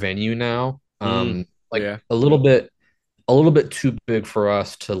bigger venue now. Mm, Like yeah. a little bit too big for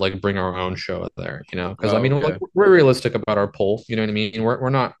us to like bring our own show there, because I Oh, mean, like okay. we're realistic about our poll, you know what I mean? We're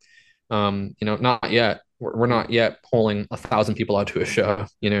not, not yet. We're Mm, not yet pulling 1,000 people out to a show,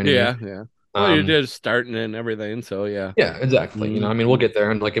 you know what I mean? yeah, yeah. Well, you're Um, just starting and everything, so yeah. yeah, exactly. Mm, I mean, we'll get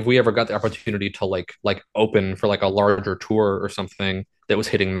there. And like if we ever got the opportunity to like open for like a larger tour or something that was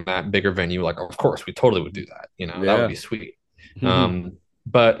hitting that bigger venue, like of course we totally would do that. That would yeah. be sweet.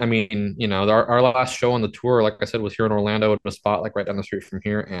 But I mean, our last show on the tour, like I said, was here in Orlando in a spot like right down the street from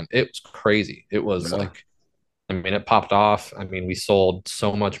here, and it was crazy. It was Yeah. like, I mean, it popped off. I mean, we sold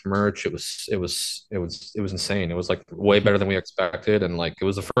so much merch. It was insane. It was like way better than we expected, and like it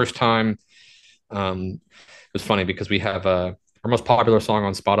was the first time. It was funny because we have our most popular song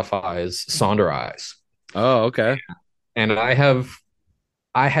on Spotify is Sonder Eyes, Oh, okay. and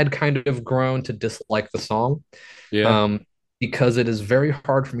I had kind of grown to dislike the song, Yeah. um, because it is very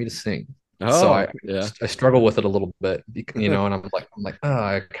hard for me to sing. So I Oh, yeah. I struggle with it a little bit, and I'm like, oh,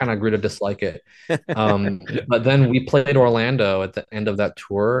 I kind of grew to dislike it. But then we played Orlando at the end of that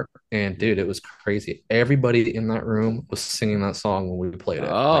tour, and dude, it was crazy. Everybody in that room was singing that song when we played it.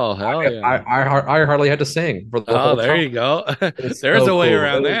 Like Oh, hell I, yeah. I, I hardly had to sing for the Oh, whole there time. you go. It was There's so a way cool.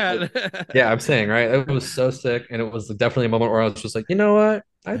 around It was like, that. yeah, I'm saying, right? It was so sick, and it was definitely a moment where I was just like, you know what?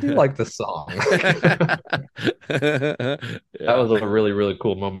 I do like this song. That Yeah. was a really, really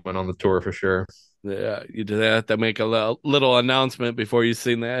cool moment on the tour for sure. Yeah, you just have to make a little announcement before you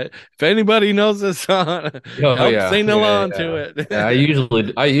sing that. If anybody knows this song, Oh help yeah, sing yeah, along to yeah. Yeah, I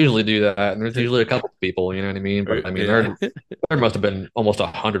it. usually do that, and there's usually a couple of people, you know what I mean? But I mean, Yeah. there must have been almost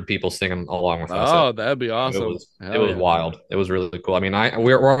 100 people singing along with us. Oh, that'd be It awesome. was it Hell was yeah. wild. It was really cool. I mean,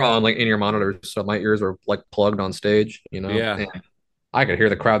 we're on like in-ear monitors, so my ears are like plugged on stage, Yeah. and I could hear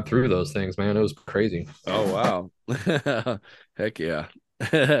the crowd through those things, man. It was crazy. Oh, wow. Heck yeah.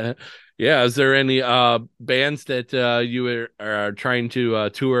 Yeah, is there any bands that are trying to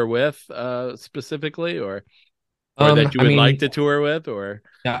tour with specifically, or that you I would like mean, to tour with, or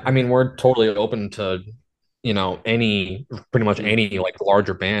yeah, I mean, we're totally open to any pretty much Mm. any like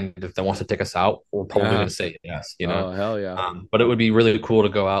larger band if that wants to take us out, we're probably going Uh-huh. to say yes. Oh, hell yeah. But it would be really cool to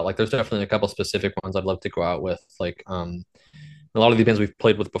go out. Like, there's definitely a couple specific ones I'd love to go out with. Like, a lot of the bands we've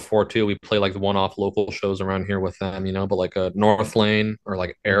played with before too. We play like the one-off local shows around here with them, but like a North Lane or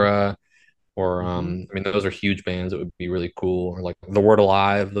like Era or Mm-hmm. I mean those are huge bands. It would be really cool. Or like The Word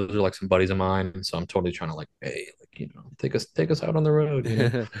Alive. Those are like some buddies of mine. So I'm totally trying to like, hey, like take us out on the road.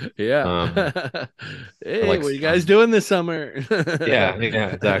 Yeah. Um, or Hey, like what you guys doing this summer? yeah,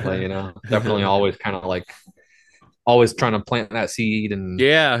 exactly. Definitely always kind of like always trying to plant that seed and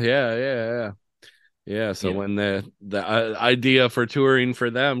Yeah, yeah, yeah, yeah. Yeah, so you know when the idea for touring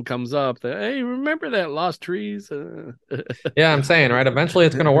for them comes up, hey, remember that Lost Trees? yeah, I'm saying, right, eventually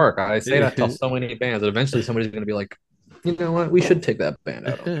it's gonna work. I say that to Yeah. so many bands that eventually somebody's gonna be like, you know what, we should take that band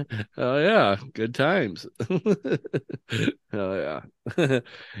out on. Oh yeah, good times. Oh yeah.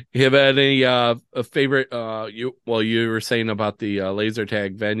 You have any a favorite you were saying about the laser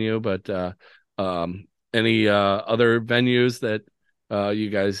tag venue, but um any other venues that you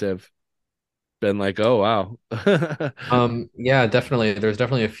guys have been like, "Oh wow." Yeah, definitely. There's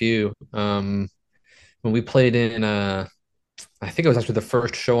definitely a few. When we played in I think it was actually the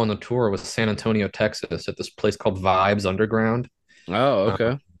first show on the tour was San Antonio, Texas, at this place called Vibes Underground. Oh, Uh,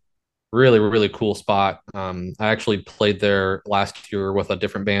 okay. really, really cool spot. I actually played there last year with a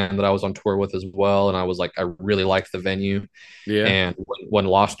different band that I was on tour with as well, and I was like, I really liked the venue. Yeah. And when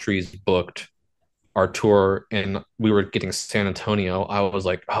Lost Trees booked our tour and we were getting San Antonio, I was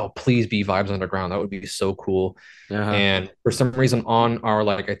like, oh, please be Vibes Underground. That would be so cool. Uh-huh. And for some reason on our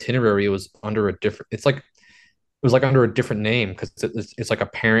like itinerary, it was under a different, it was like under a different name because it's like a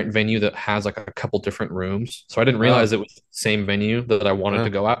parent venue that has like a couple different rooms. So I didn't realize Oh. it was the same venue that I wanted Uh, to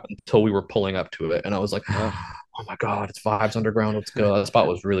go out until we were pulling up to it. And I was like, uh, oh my God, it's Vibes Underground. Let's go. That spot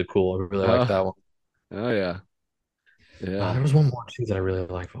was really cool. I really liked oh, that one. oh yeah. Yeah. There was one more too that I really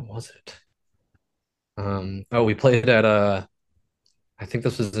liked. What was it? Oh, we played at I think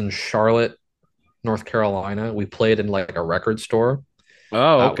this was in Charlotte, North Carolina. We played in like a record store.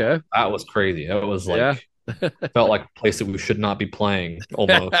 Oh, That okay. that was crazy. It was Yeah. like felt like a place that we should not be playing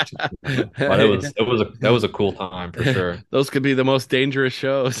almost. But that was a cool time for sure. Those could be the most dangerous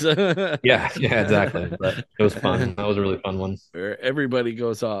shows. Yeah, exactly. But it was fun. That was a really fun one. Where everybody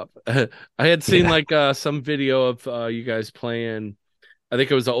goes off. I had seen Yeah. like some video of you guys playing. I think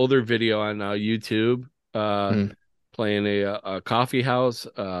it was an older video on YouTube. Mm. Playing a coffee house.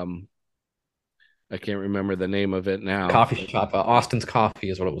 I can't remember the name of it now. Coffee shop. Austin's Coffee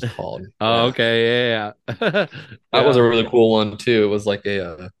is what it was called. Oh, Yeah. okay, yeah, yeah. That was Yeah. a really cool one too. It was like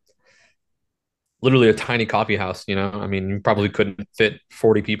a literally a tiny coffee house. I mean, you probably couldn't fit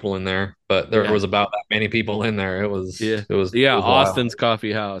 40 people in there, but there Yeah. was about that many people in there. It was Yeah. it was it Yeah. was wild. Austin's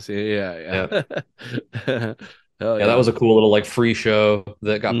Coffee House. Yeah. Yeah. Yeah. Hell Yeah, that yeah. was a cool little like free show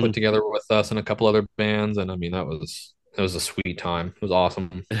that got put Mm. together with us and a couple other bands. And I mean, that was a sweet time. It was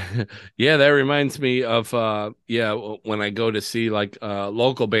awesome. Yeah, that reminds me of when I go to see like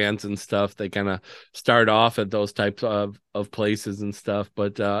local bands and stuff, they kind of start off at those types of places and stuff,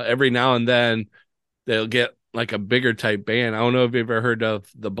 but every now and then they'll get like a bigger type band. I don't know if you've ever heard of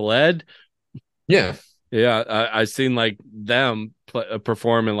The Bled. Yeah, Yeah, I seen like them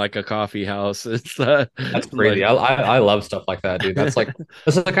perform in like a coffee house. It's that's crazy. like I love stuff like that, dude. That's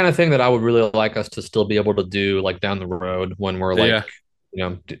the kind of thing that I would really like us to still be able to do like down the road when we're like,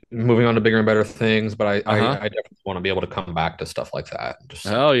 yeah. moving on to bigger and better things. But Uh-huh. I definitely want to be able to come back to stuff like that. Just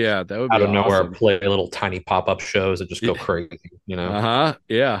Hell like yeah, that would out be of nowhere, awesome. play little tiny pop-up shows that just go crazy. Uh-huh.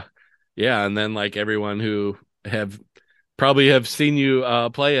 Yeah. Yeah, and then like everyone who have probably have seen you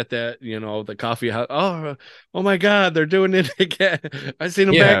play at that, the coffee house. Oh my God, they're doing it again. I seen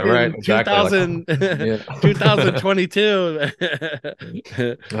them Yeah, back right. in Exactly. Like, oh, 2000, yeah. 2022.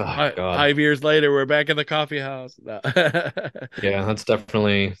 Oh Five, God. 5 years later, we're back in the coffee house. No. Yeah, that's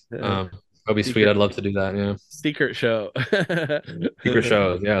definitely that'd be sweet. Secret I'd love to do that. Yeah. secret show. Secret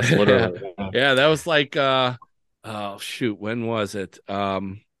shows. Yes, Yeah. literally. Yeah. Yeah, that was like oh shoot, when was it?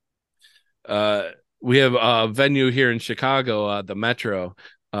 Uh we have a venue here in Chicago, the Metro.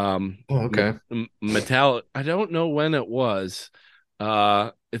 Oh, okay. Metal, I don't know when it was.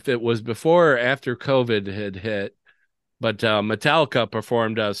 If it was before or after COVID had hit, but Metallica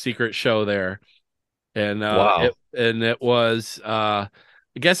performed a secret show there. And Wow. it was I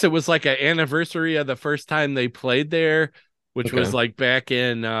guess it was like an anniversary of the first time they played there, which was Okay. like back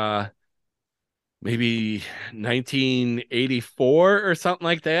in maybe 1984 or something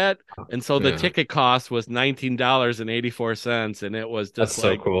like that. And so the Yeah. ticket cost was $19.84, and it was That's just so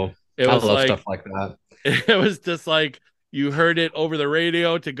like cool. it I was love like stuff like that. it was just like you heard it over the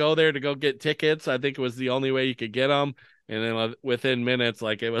radio to go there to go get tickets. I think it was the only way you could get them. And then within minutes,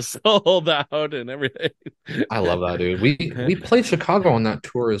 like it was sold out and everything. I love that, dude. We played Chicago on that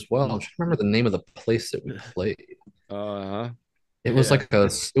tour as well. I'm trying to remember the name of the place that we played. Uh, It was yeah.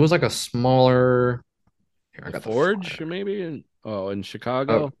 like a smaller. Here, I The got the Forge, flyer. maybe in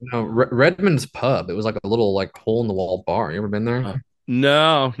Chicago. No, Redmond's Pub. It was like a little like hole in the wall bar. You ever been there?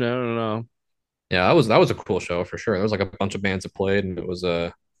 No, no, no, no. Yeah, that was a cool show for sure. There was like a bunch of bands that played, and it was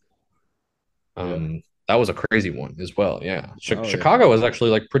Yeah. that was a crazy one as well. Yeah, Oh yeah. Chicago was actually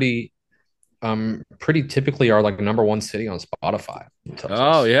like pretty typically our like number one city on Spotify. It tells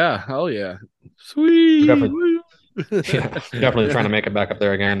Oh us. yeah. Oh yeah. We're Sweet. definitely yeah, definitely trying to make it back up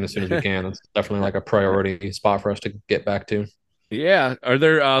there again as soon as we can. It's definitely like a priority spot for us to get back to. Yeah. Are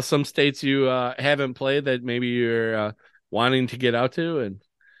there some states you haven't played that maybe you're wanting to get out to? And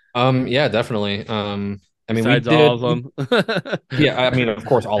Yeah, definitely. I mean, we besides all did. of them. Yeah, I mean, of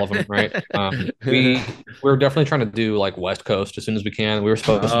course, all of them, right? We're definitely trying to do like West Coast as soon as we can. We were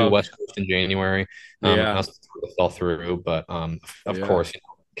supposed to do Oh West Coast in January. yeah. That fell through, but of Yeah. course,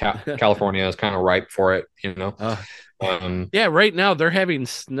 California is kind of ripe for it, Uh, Um, yeah, right now they're having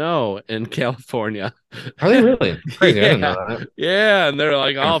snow in California. are they really crazy? I didn't Yeah. know that. Yeah, and they're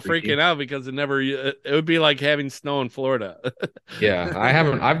like Kind of all freaking freaky. out because it would be like having snow in Florida. Yeah, I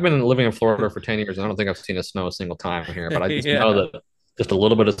haven't. I've been living in Florida for 10 years. And I don't think I've seen a snow a single time here, but I just know Yeah. that just a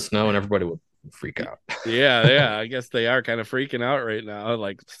little bit of snow and everybody would freak out. Yeah, yeah. I guess they are kind of freaking out right now.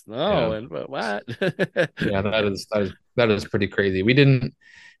 Like snow Yeah. and but what? Yeah, that is pretty crazy. We didn't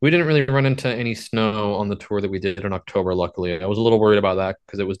really run into any snow on the tour that we did in October, luckily. I was a little worried about that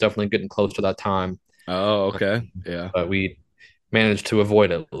because it was definitely getting close to that time. Oh, okay. Yeah. But we managed to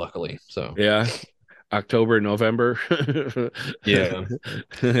avoid it, luckily. So Yeah. October, November. yeah.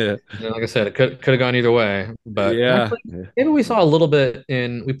 And like I said, it could have gone either way. But Yeah. actually maybe we saw a little bit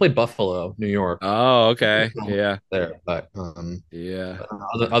we played Buffalo, New York. Oh, okay. Yeah. There, but Yeah.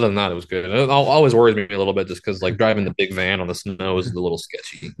 other than that, it was good. It always worries me a little bit just because like driving the big van on the snow is a little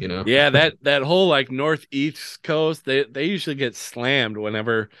sketchy. Yeah, that whole like northeast coast, they usually get slammed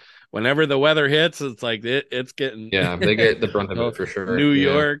whenever the weather hits. It's like it's getting Yeah, they get the brunt of oh, it for sure. New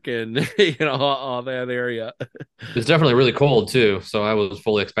Yeah, York and all that area. it's definitely really cold too. So I was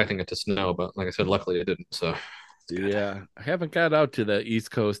fully expecting it to snow, but like I said, luckily it didn't. So it's good. Yeah, I haven't got out to the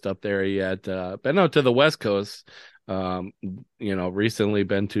East Coast up there yet. Been out to the West Coast. Um, recently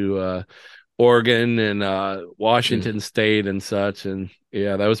been to Oregon and Mm. Washington State and such, and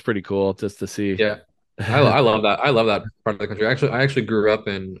yeah, that was pretty cool just to see. Yeah, I love that. I love that part of the country. Actually, I actually grew up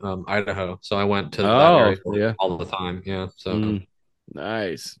in Idaho, so I went to that Oh, area yeah. all the time. Yeah, so Mm,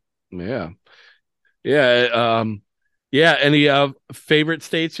 nice. Yeah. Yeah, yeah, any favorite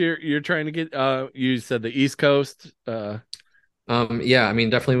states you're trying to get you said the East Coast yeah, I mean,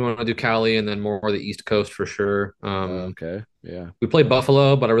 definitely want to do Cali and then more the East Coast for sure. okay. Yeah. We played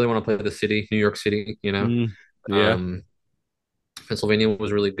Buffalo, but I really want to play the city, New York City. Mm, yeah. Um, Pennsylvania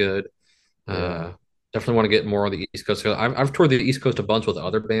was really good. Yeah. Uh, definitely want to get more on the East Coast. So I've toured the East Coast a bunch with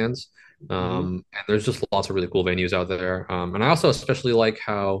other bands, Hmm. and there's just lots of really cool venues out there. And I also especially like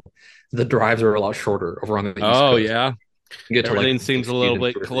how the drives are a lot shorter over on the East Oh Coast. yeah. You get to like Everything the big seems a cities little in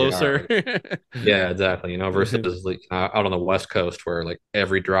two bit or three closer. hours. Yeah, exactly. Versus like out on the West Coast where like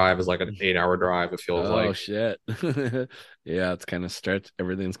every drive is like an 8 hour drive. It feels Oh like. shit. Yeah, it's kind of stretched.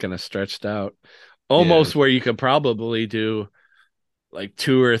 Everything's kind of stretched out. Yeah, Almost where you could probably do like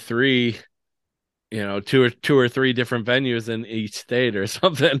two or three, two or three different venues in each state or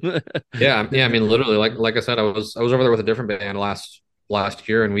something. yeah. I mean, literally, like I said, I was over there with a different band last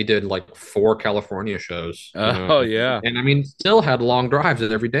year, and we did like 4 California shows. Oh yeah. And I mean, still had long drives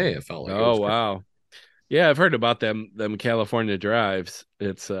every day. It felt like it Oh was crazy. wow. Yeah, I've heard about them California drives.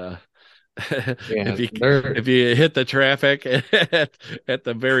 It's Yeah, if you hit the traffic at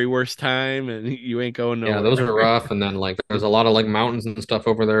the very worst time and you ain't going yeah, those nowhere. are rough. And then like there's a lot of like mountains and stuff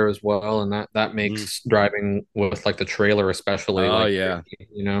over there as well, and that Mm. makes driving with like the trailer especially Oh like yeah. tricky.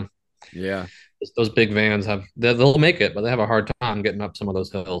 Yeah. Those big vans they'll make it, but they have a hard time getting up some of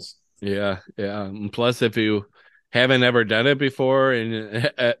those hills. Yeah, yeah. And plus, if you haven't ever done it before,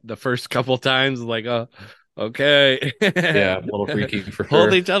 and at the first couple times, like, oh, okay, Yeah, a little freaky for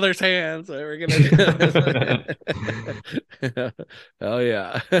hold sure. each other's hands. We're gonna do this. Oh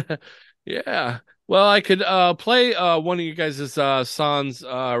yeah, yeah. Well, I could play one of you guys' songs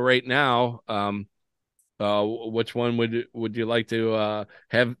right now. Which one would you like to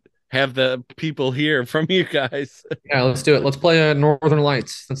have the people hear from you guys? Yeah, let's do it. Let's play Northern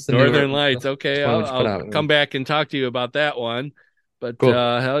Lights. That's the newer. Northern Lights. That's Okay, one we I'll, just put I'll out. Yeah. come back and talk to you about that one. But Cool.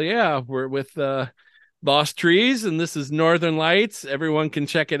 hell yeah, we're with Lost Trees, and this is Northern Lights. Everyone can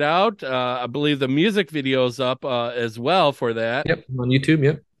check it out. I believe the music video's up as well for that. Yep, on YouTube.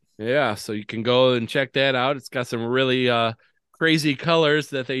 Yep. Yeah, so you can go and check that out. It's got some really crazy colors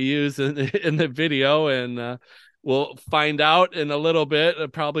that they use in the video, and we'll find out in a little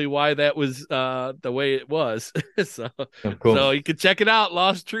bit probably why that was the way it was. so, yeah, cool. So you can check it out.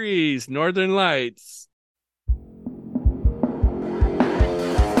 Lost Trees, Northern Lights.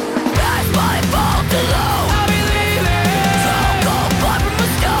 That's my fault alone.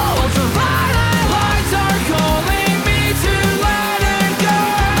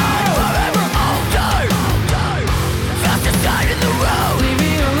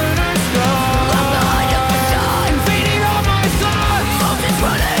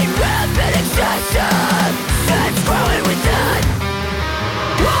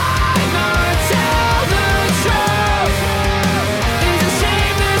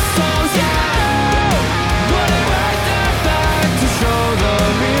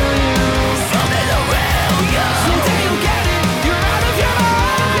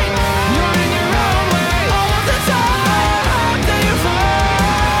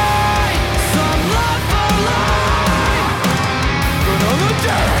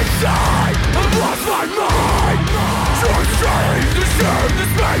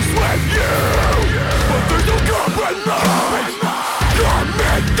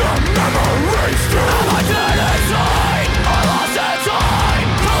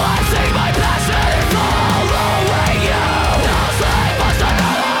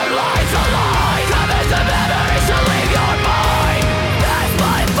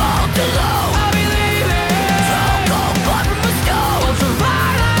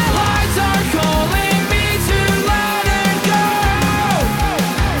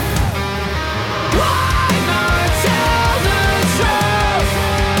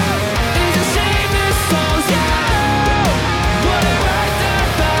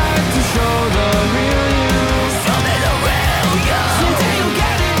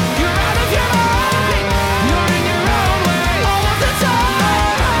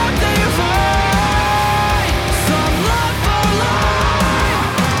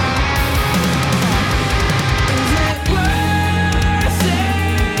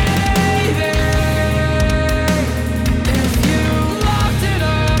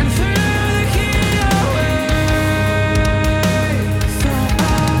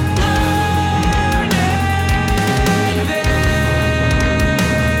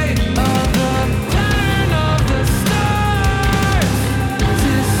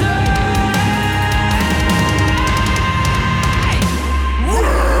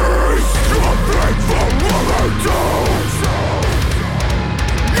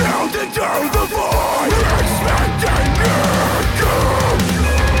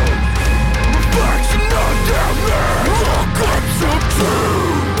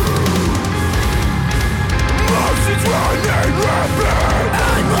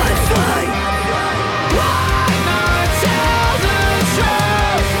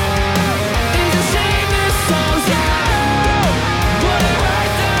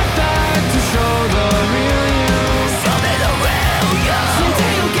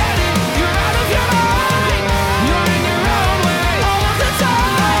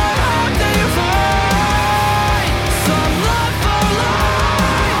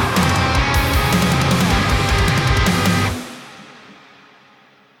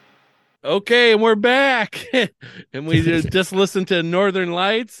 Okay, and we're back. And we just listened to Northern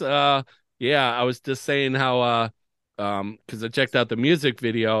Lights. Yeah, I was just saying how because I checked out the music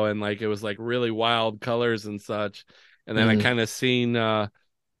video and like it was like really wild colors and such. And then I kind of seen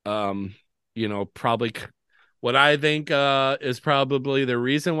probably what I think is probably the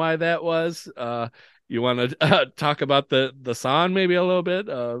reason why that was. You want to talk about the song maybe a little bit,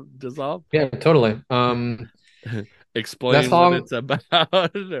 Dissolve? Yeah, totally. Explain what it's about.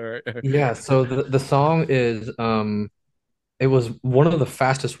 Yeah, so the song is it was one of the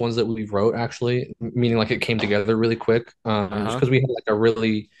fastest ones that we wrote actually, meaning like it came together really quick. Just because we had like a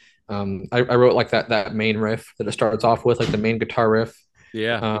really I wrote like that main riff that it starts off with, like the main guitar riff.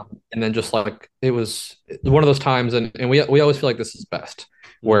 Yeah. And then just like it was one of those times, and we always feel like this is best,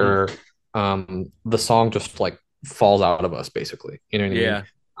 where the song just like falls out of us basically. You know what I mean?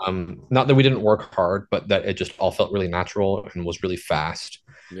 Not that we didn't work hard, but that it just all felt really natural and was really fast.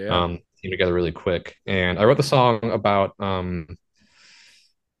 Came together really quick. And I wrote the song about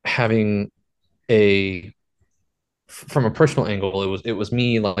having from a personal angle, it was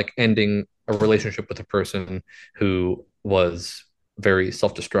me like ending a relationship with a person who was very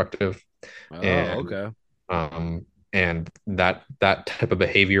self-destructive. Okay. and that type of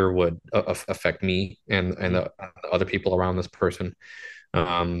behavior would affect me and the other people around this person.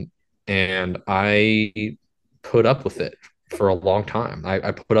 um, and I put up with it for a long time.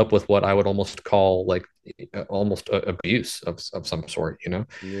 I put up with what I would almost call like almost abuse of some sort, you know,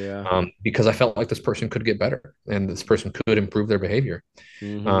 Yeah. because I felt like this person could get better and this person could improve their behavior.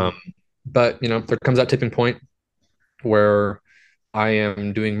 Mm-hmm. Um, but you know, there comes that tipping point where I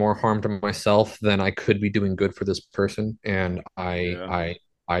am doing more harm to myself than I could be doing good for this person, and Yeah.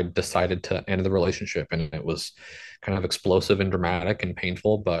 I decided to end the relationship, and it was kind of explosive and dramatic and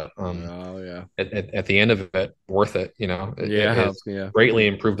painful, but Oh yeah. at the end of it, worth it. You know, Yeah. it Yeah. greatly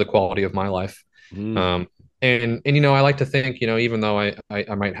improved the quality of my life. Mm. Um, and you know, I like to think, you know, even though I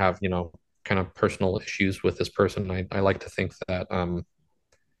might have, you know, kind of personal issues with this person, I like to think that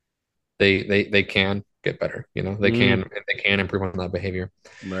they can get better. You know, Mm. they can improve on that behavior.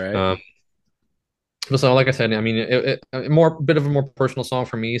 Right. Um, but so, like I said, I mean, more bit of a more personal song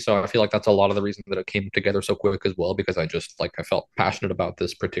for me. So I feel like that's a lot of the reason that it came together so quick as well, because I just like I felt passionate about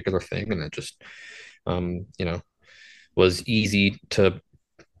this particular thing, and it just, you know, was easy to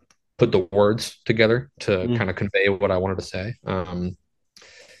put the words together to Mm. kind of convey what I wanted to say.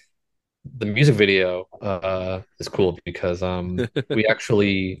 The music video is cool because we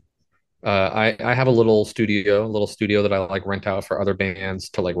actually I have a little studio that I like rent out for other bands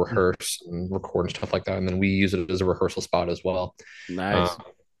to like rehearse and record and stuff like that, and then we use it as a rehearsal spot as well. Um, Nice.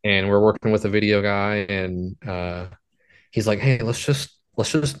 and we're working with a video guy, and he's like, "Hey, let's just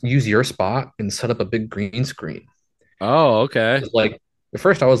use your spot and set up a big green screen." Oh, okay. Like at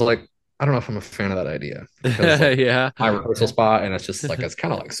first, I was like, I don't know if I'm a fan of that idea because like Yeah. my rehearsal spot, and it's just like it's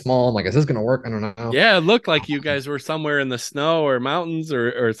kind of like small. I'm like, is this gonna work? I don't know. Yeah, it looked like you guys were somewhere in the snow or mountains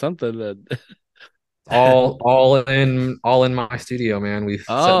or something. All in my studio, man. We've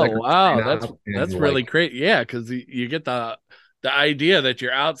set that Oh, green wow. screen That's up and that's really like great. Yeah, because you get the idea that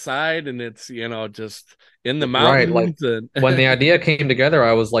you're outside and it's, just in the right, like mountains and when the idea came together,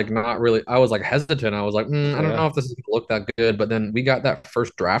 I was like not really, I was like hesitant. I was like, I don't yeah. know if this is gonna look that good. But then we got that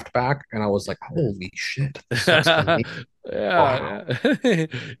first draft back, and I was like, holy shit, this looks amazing. Yeah, Wow. yeah.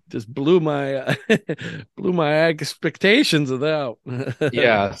 Just blew my expectations of that.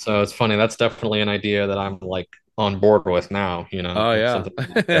 Yeah, so it's funny. That's definitely an idea that I'm like on board with now. You know, Oh it's yeah. something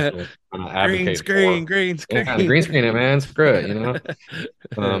I'm definitely trying to Green advocate screen, for. green Yeah, the screen. green screen it, man. Screw it. You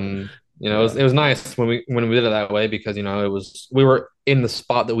know. Yeah. It was nice when we did it that way because it was we were in the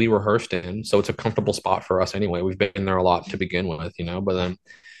spot that we rehearsed in, so it's a comfortable spot for us anyway. We've been there a lot to begin with, but then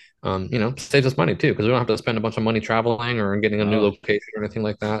saves us money too because we don't have to spend a bunch of money traveling or getting a new Oh, location or anything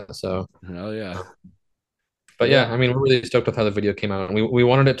like that. So, hell yeah. but Yeah. yeah, I mean, we're really stoked with how the video came out, and we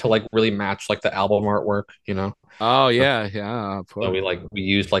wanted it to like really match like the album artwork. Oh Uh, yeah, yeah, of so course. we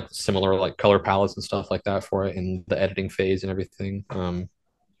used like similar like color palettes and stuff like that for it in the editing phase and everything.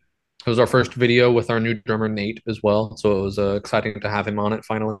 It was our first video with our new drummer Nate as well, so it was exciting to have him on it.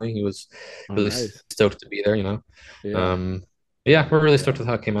 Finally, he was Oh, really nice. stoked to be there. Yeah. Um, yeah, we're really stoked with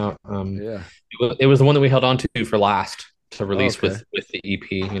how it came out. Yeah. It was the one that we held on to for last to Oh, release okay. with the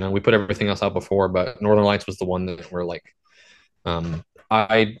EP. We put everything else out before, but Northern Lights was the one that we're like,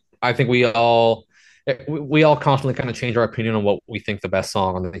 I think we all constantly kind of change our opinion on what we think the best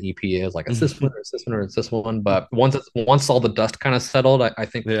song on the EP is. Like, it's this one, or it's this one, or it's this one. But once all the dust kind of settled, I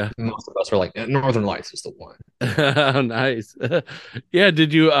think Yeah. most of us are like, Northern Lights is the one. Nice. Yeah,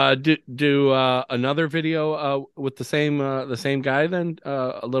 did you do another video with the same guy then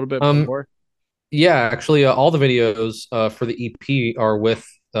a little bit Um, before? yeah, actually, all the videos for the EP are with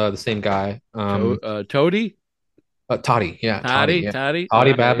the same guy. Toady? Toddy, yeah, Toddy, Toddy? yeah, Toddy?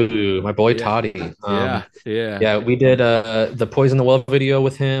 Toddy Okay. Babu, my boy Yeah. Toddy. Yeah. Yeah. Yeah, we did the Poison the Well video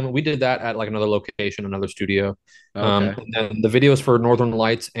with him. We did that at like another location, another studio. Okay. And then the videos for Northern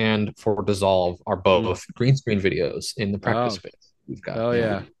Lights and for Dissolve are Mm. both green screen videos in the practice Oh, space we've got. oh Yeah.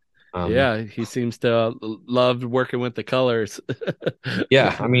 yeah. Um, Yeah, he seems to love working with the colors.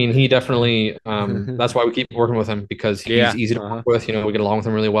 yeah, I mean, he definitely, that's why we keep working with him because he's Yeah. easy to Uh-huh. work with. We get along with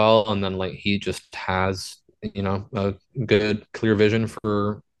him really well. And then like he just has, a good, clear vision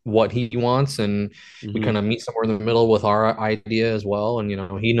for what he wants. And we Hmm. kind of meet somewhere in the middle with our idea as well. And,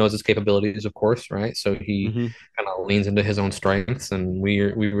 he knows his capabilities, of course, right? So he Hmm. kind of leans into his own strengths and we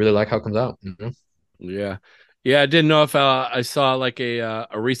really like how it comes out. Yeah. Yeah, I didn't know if I saw like a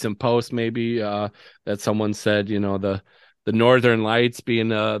recent post maybe that someone said, the Northern Lights being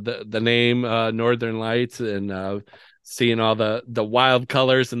the name Northern Lights and seeing all the wild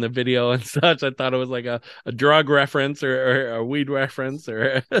colors in the video and such. I thought it was like a drug reference or a weed reference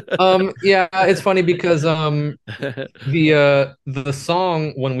or Yeah, it's funny because the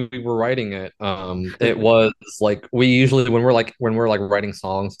song when we were writing it, it was like we usually when we're like writing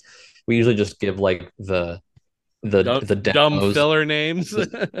songs, we usually just give like the dumb demos filler names.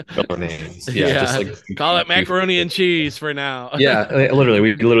 filler names. Yeah, just Yeah, like call it goofy. macaroni and cheese for now. Yeah, we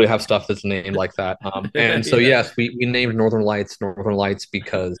literally have stuff that's named like that. And so Yeah. yes, we named Northern Lights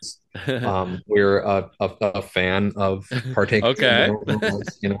because we're a fan of partaking in the Okay. Northern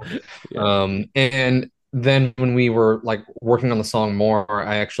Lights, you know. Yeah. And then when we were like working on the song more,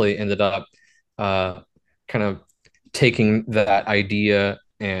 I actually ended up uh, kind of taking that idea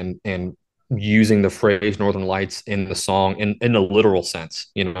and using the phrase Northern Lights in the song in a literal sense.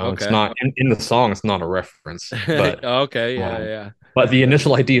 You know, it's Okay. not in the song, it's not a reference, Okay. um, Yeah. but the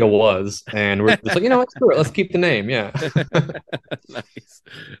initial idea was, and we're just like, let's do it. Let's keep the name. Yeah. Yeah. Nice.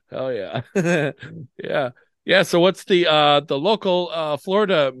 Oh yeah. Yeah. Yeah. So what's the local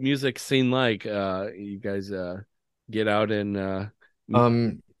Florida music scene like? You guys get out and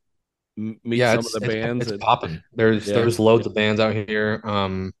Um, meet yeah, some of the bands it's and popping. yeah. There's loads of bands out here.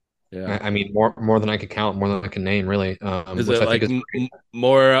 Yeah. I mean, more than I could count, more than I can name, really. Is Which it I think like is great.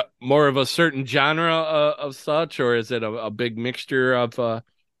 more of a certain genre of such, or is it a big mixture of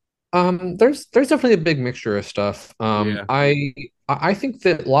There's definitely a big mixture of stuff. yeah. I think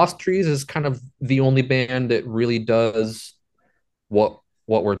that Lost Trees is kind of the only band that really does what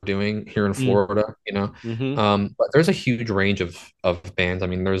what we're doing here in Mm, Florida, you know. mm-hmm. But there's a huge range of bands. I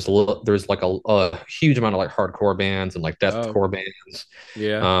mean, there's like a huge amount of like hardcore bands and like Oh, deathcore bands.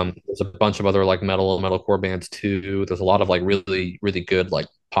 yeah. There's a bunch of other like metalcore bands too. There's a lot of like really good like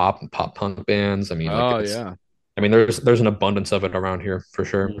pop and pop punk bands. I mean, like Oh, it's yeah. I mean, there's an abundance of it around here for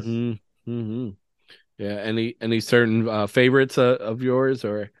sure. Mm-hmm. Mm-hmm. Yeah. Any certain favorites of yours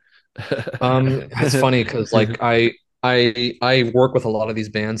or It's funny because like I work with a lot of these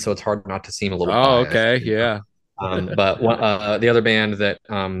bands, so it's hard not to seem a little Oh, biased. okay. You know? Yeah. The other band that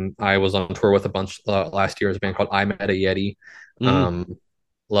I was on tour with a bunch last year is a band called I Met a Yeti. Mm. Um,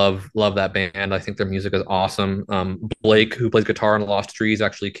 love that band. I think their music is awesome. Blake, who plays guitar in Lost Trees,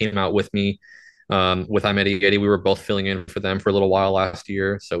 actually came out with me with I Met a Yeti. We were both filling in for them for a little while last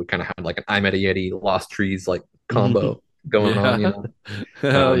year, so we kind of had like an I Met a Yeti Lost Trees like combo going on, you Yeah. know.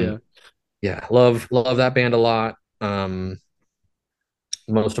 Hell Um, yeah. yeah, love that band a lot.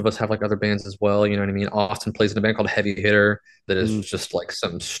 Most of us have like other bands as well. You know what I mean? Austin plays in a band called Heavy Hitter that is Mm. just like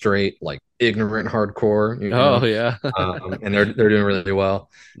some straight like ignorant hardcore. You Oh know, yeah. and they're doing really well.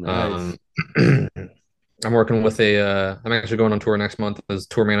 Um, Nice. I'm working with I'm actually going on tour next month as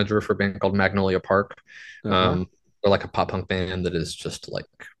tour manager for a band called Magnolia Park. Uh-huh. They're like a pop punk band that is just like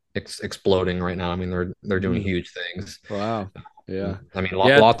exploding right now. I mean, they're doing Mm. huge things. Wow. Yeah. I mean,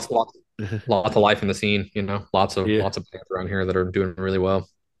 Yeah. lots of life in the scene. You know, Yeah. lots of bands around here that are doing really well.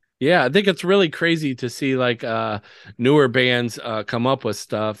 Yeah, I think it's really crazy to see like newer bands come up with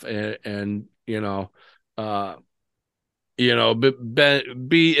stuff and uh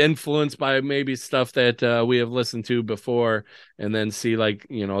be influenced by maybe stuff that we have listened to before and then see like,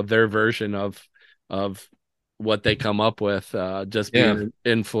 their version of what they come up with just Yeah, being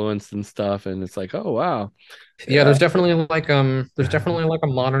influenced and stuff and it's like, oh wow. yeah. Yeah. There's definitely like a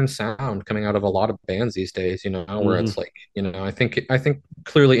modern sound coming out of a lot of bands these days. You know, where Hmm. it's like I think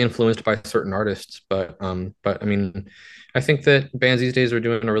clearly influenced by certain artists, but I mean, I think that bands these days are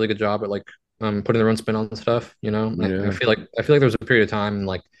doing a really good job at like putting their own spin on stuff. You know, Yeah. I feel like there was a period of time in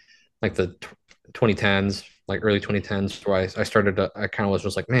like the 2010s, like early 2010s, where I started to, I kind of was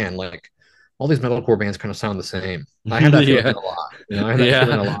just like, man, like all these metalcore bands kind of sound the same. I had that feeling Yeah. a lot, you know, I had that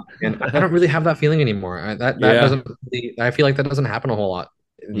feeling a Yeah. lot, and I don't really have that feeling anymore. That Yeah. doesn't really, I feel like that doesn't happen a whole lot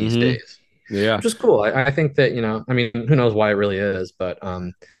these Hmm. days, Yeah. which is cool. I think that, I mean, who knows why it really is, but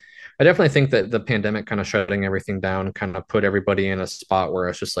I definitely think that the pandemic kind of shutting everything down kind of put everybody in a spot where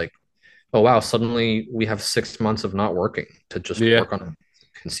it's just like, oh wow, suddenly we have 6 months of not working to just Yeah. work on it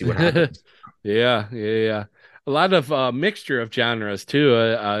and see what happens. Yeah, yeah. A lot of mixture of genres too.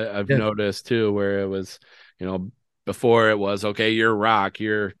 I've Yeah, noticed too, where it was, you know, before it was okay, you're rock,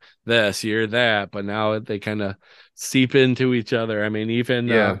 you're this, you're that, but now they kind of seep into each other. I mean,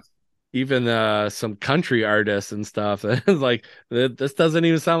 yeah. even some country artists and stuff. It's like this doesn't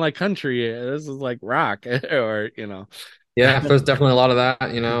even sound like country. This is like rock, or Yeah, there's definitely a lot of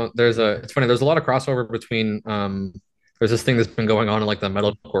that. You know, it's funny, there's a lot of crossover between there's this thing that's been going on in like the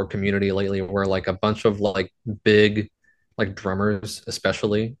metalcore community lately where like a bunch of like big like drummers,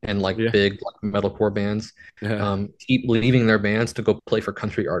 especially, and like Yeah. big like metalcore bands, Yeah. keep leaving their bands to go play for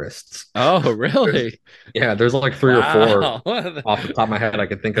country artists. Oh, There's, really? yeah, there's like three or four Wow. off the top of my head I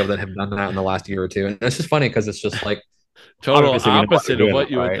could think of that have done that in the last year or two, and it's just funny because it's just like Total obviously we know why they're opposite of doing what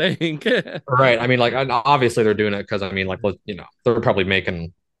it, you would right? think. Right. I mean, like, obviously they're doing it because I mean, like, they're probably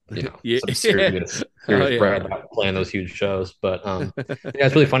making, Yeah. some Yeah. serious, Oh, serious yeah. bread about playing those huge shows. But yeah,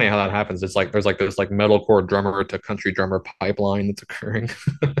 it's really funny how that happens. It's like there's like this like metalcore drummer to country drummer pipeline that's occurring.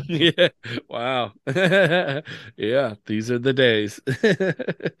 Yeah. Wow. Yeah. These are the days.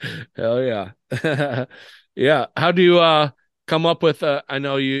 Hell yeah. Yeah. How do you come up with I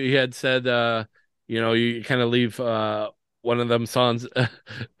know you had said you kind of leave one of them songs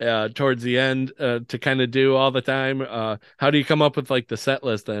towards the end to kind of do all the time. How do you come up with like the set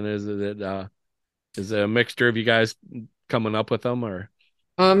list then? Is it a mixture of you guys coming up with them, or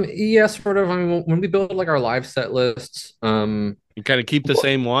Yeah, sort of. I mean, when we build like our live set lists, you kind of keep the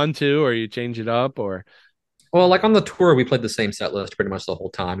same one too, or you change it up, or well, like on the tour, we played the same set list pretty much the whole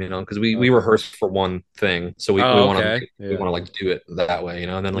time, because we okay. rehearse for one thing, so we Oh, want okay. to we Yeah. want to like do it that way,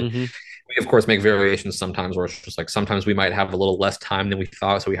 and then like Hmm. we of course make variations sometimes where it's just like sometimes we might have a little less time than we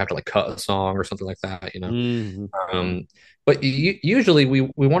thought, so we have to like cut a song or something like that. Hmm. Um, but usually we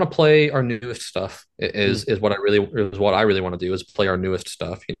want to play our newest stuff is what I really want to do is play our newest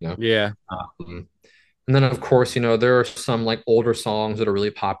stuff. Yeah. Um, and then of course, there are some like older songs that are really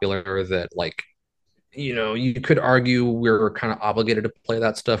popular that like you could argue we're kind of obligated to play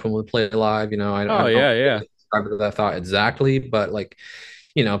that stuff when we play live. I Oh, don't yeah, yeah. really describe that thought exactly, but like,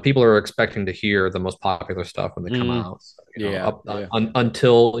 people are expecting to hear the most popular stuff when they come Mm. out. So, Yeah, yeah.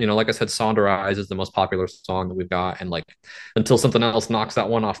 until, like I said, Sonder Eyes is the most popular song that we've got. And like, until something else knocks that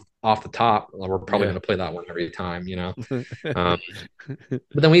one off the top, we're probably Yeah. going to play that one every time. Um, but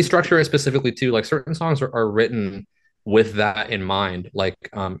then we structure it specifically too. Like certain songs are written with that in mind. Like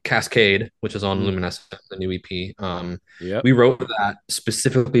Cascade, which is on Mm. Luminescent, the new EP. Yep. We wrote that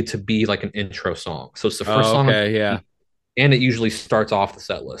specifically to be like an intro song. So it's the first Oh, song on okay, the yeah. EP, and it usually starts off the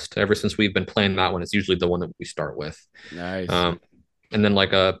set list. Ever since we've been playing that one, it's usually the one that we start with. Nice. Um, and then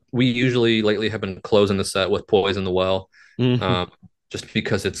like we usually lately have been closing the set with Poison the Well, Hmm. um, just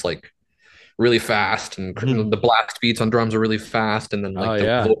because it's like really fast and the blast beats on drums are really fast, and then Oh, like the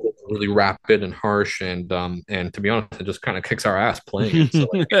yeah. vocals are really rapid and harsh, and to be honest it just kind of kicks our ass playing it, so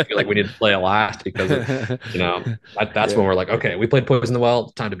like we feel like we need to play it last because that's Yeah. when we're like, okay, we played Poison the Well,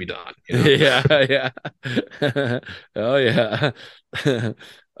 time to be done. Yeah, yeah. Oh, yeah.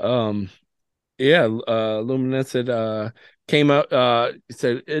 Um, yeah, Luminescent came out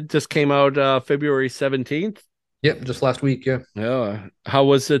said it just came out February 17th. Yep, just last week. Yeah. Yeah. How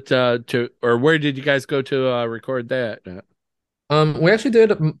was it to or where did you guys go to record that? We actually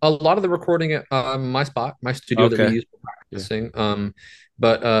did a lot of the recording at my studio that we Okay. use for Yeah. practicing.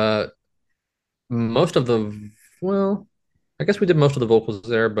 But most of the well, I guess we did most of the vocals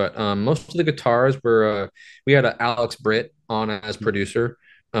there, but most of the guitars were we had Alex Britt on as producer,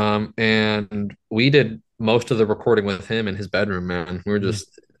 and we did most of the recording with him in his bedroom. Man, we were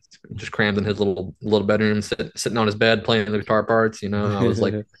just crammed in his little bedroom, sitting on his bed playing the guitar parts. I was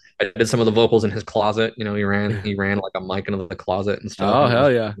like, I did some of the vocals in his closet. He ran like a mic into the closet and stuff, Oh, and I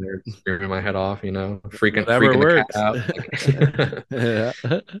was hell just yeah. there screaming my head off. Freaking Whatever freaking the cat works.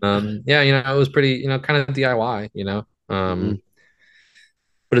 out. Yeah. Yeah, it was pretty, kind of DIY. Mhm.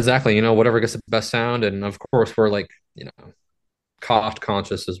 But exactly, whatever gets the best sound, and of course we're like, cost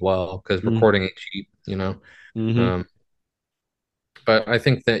conscious as well because Mhm. recording ain't cheap. Mhm. Um, but I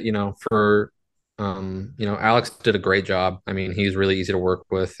think that for Alex did a great job. I mean, he's really easy to work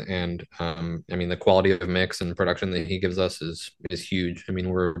with, and I mean the quality of mix and production that he gives us is huge. I mean,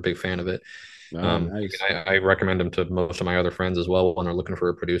 we're a big fan of it. Oh, I mean, nice. I recommend him to most of my other friends as well when they're looking for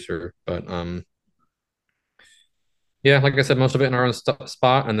a producer. But yeah, like I said, most of it in our own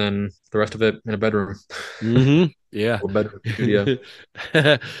spot, and then the rest of it in a bedroom, Yeah. or bedroom studio.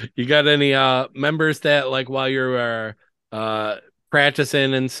 You got any members that like while you're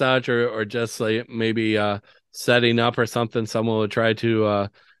practicing and such or just like maybe setting up or something, someone would try to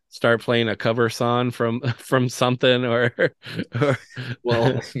start playing a cover song from from something or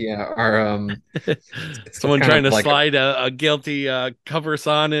Well, yeah, our it's someone kind trying of to like slide a guilty cover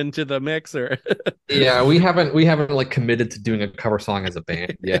song into the mixer. yeah, we haven't like committed to doing a cover song as a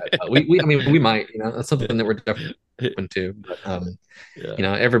band yet. I mean we might, that's something that we're definitely open to. But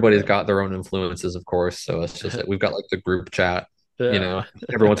Yeah. everybody's got their own influences, of course. So it's just that we've got like the group chat. You Yeah. know,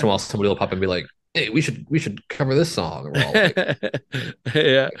 every once in a while somebody will pop and be like, "Hey, we should cover this song." And we're all like,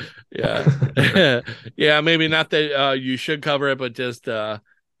 Yeah, yeah, yeah. Maybe not that you should cover it, but just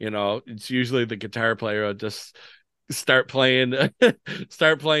it's usually the guitar player will just start playing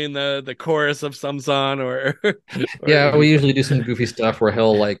start playing the chorus of some song or Yeah, we usually do some goofy stuff where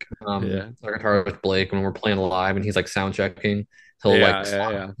he'll like yeah. our guitarist Blake when we're playing live and he's like sound checking, Yeah,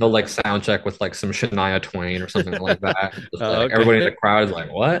 yeah, he'll like sound check with like some Shania Twain or something like that. Just oh, like everybody in the okay. crowd is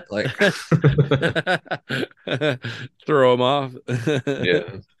like, what? Like Throw them off.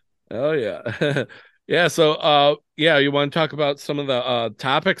 yeah. Oh yeah. Yeah, so yeah, you want to talk about some of the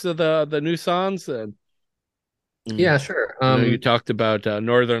topics of the new songs? Mm, Yeah, sure. I know you talked about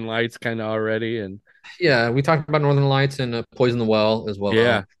Northern Lights kind of already, and Yeah, we talked about Northern Lights and Poison the Well as yeah,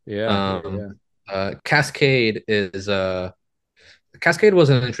 well. yeah, yeah, Um, yeah. Cascade was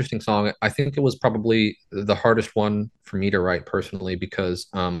an interesting song. I think it was probably the hardest one for me to write personally because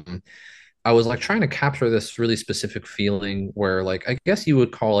I was like trying to capture this really specific feeling where like I guess you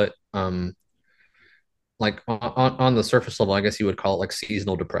would call it like on the surface level, I guess you would call it like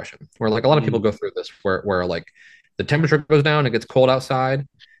seasonal depression, where like a lot of people Mm, go through this where like the temperature goes down, it gets cold outside,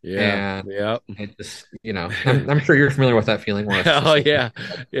 yeah, and yeah. it just I'm sure you're familiar with that feeling where it's Oh just like yeah,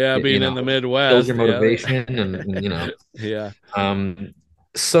 yeah. you Being in know the kills Midwest, your yeah, motivation and yeah. um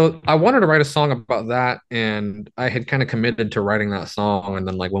so I wanted to write a song about that and I had kind of committed to writing that song and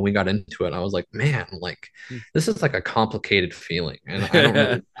then like when we got into it I was like man like this is like a complicated feeling and I don't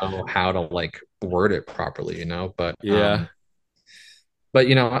really know how to like word it properly Yeah. but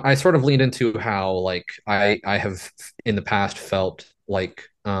I sort of leaned into how like I have in the past felt like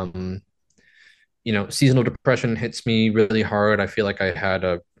seasonal depression hits me really hard. I feel like I had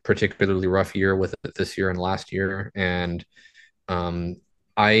a particularly rough year with it this year and last year, and um,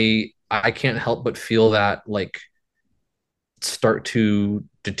 I can't help but feel that like start to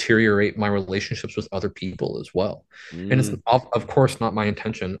deteriorate my relationships with other people as well. And it's Mm, of course not my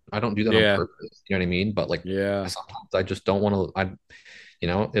intention. I don't do that on yeah, purpose. You know what I mean? But like yeah, sometimes I just don't want to.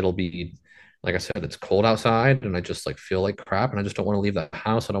 It'll be like I said, it's cold outside and I just like feel like crap and I just don't want to leave the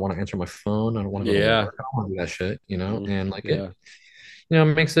house. I don't want to answer my phone. I don't want to go to yeah, work. I don't want to do that shit. mm, And like it, yeah,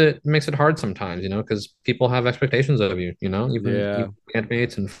 makes it hard sometimes, because people have expectations of you, even yeah.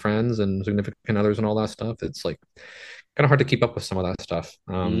 bandmates and friends and significant others and all that stuff. It's like kind of hard to keep up with some of that stuff.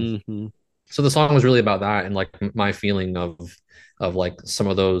 Hmm. So the song was really about that and like my feeling of like some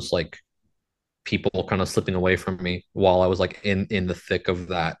of those like people kind of slipping away from me while I was like in the thick of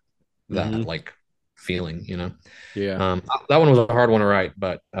that Hmm. like feeling. Yeah. That one was a hard one to write,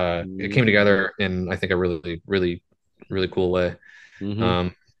 but it came Hmm. together in I think a really, really, really cool way. Hmm.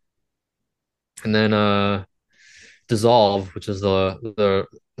 Um, and then Dissolve, which is the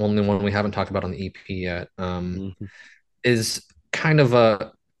only one we haven't talked about on the EP yet, Hmm. is kind of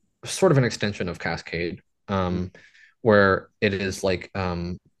a sort of an extension of Cascade, where it is like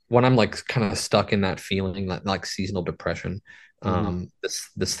when I'm like kind of stuck in that feeling like seasonal depression, Hmm.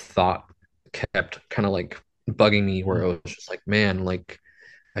 this thought kept kind of like bugging me where it was just like, man, like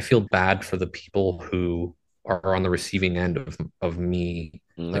I feel bad for the people who are on the receiving end of me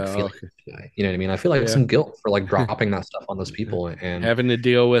like Oh, feeling okay. this way. You know what I mean? I feel like Yeah. some guilt for like dropping that stuff on those people and Having to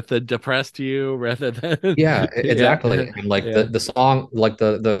deal with the depressed you rather than yeah, yeah, exactly. And like the yeah. the song, like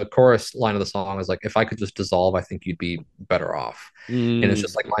the chorus line of the song is like, if I could just dissolve, I think you'd be better off. And it's Mm,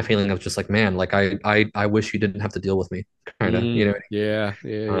 just like my feeling of just like, man, like I wish you didn't have to deal with me, kind of, mm, yeah, yeah,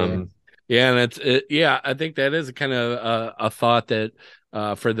 yeah. Yeah, and yeah, I think that is kind of a thought that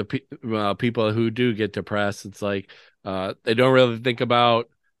for the people who do get depressed, it's like they don't really think about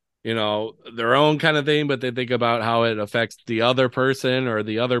their own kind of thing, but they think about how it affects the other person or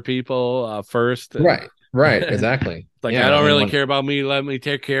the other people first, and right, exactly. like I Yeah, don't and really when care about me. Let me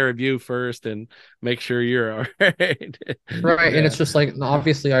take care of you first and make sure you're all right. right, and Yeah, it's just like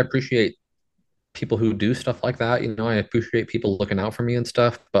obviously I appreciate people who do stuff like that. I appreciate people looking out for me and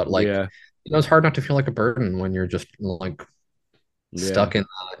stuff, but like, yeah, it's hard not to feel like a burden when you're just like yeah.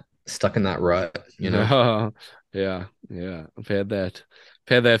 stuck in that rut. No, yeah, yeah. I've had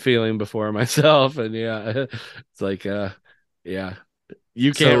that feeling before myself, and yeah, it's like, yeah,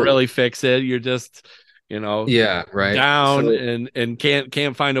 you can't So really fix it. You're just, you know, yeah, right. down So and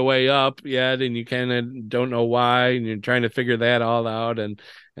can't find a way up yet, and you kind of don't know why, and you're trying to figure that all out, and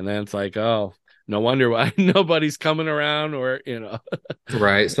then it's like, oh, no wonder why nobody's coming around, or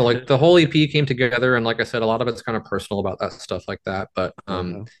right. So like the whole EP came together and like I said, a lot of it's kind of personal about that stuff like that. But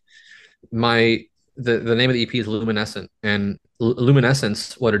uh-huh. my the name of the EP is Luminescent. And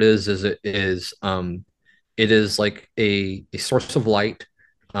luminescence, what it is like a source of light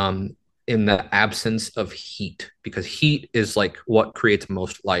in the absence of heat, because heat is like what creates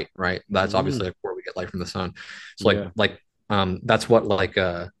most light, right? That's Mm, obviously like where we get light from the sun. So yeah. that's what like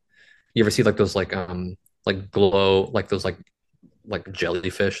you ever see like those like glow like those like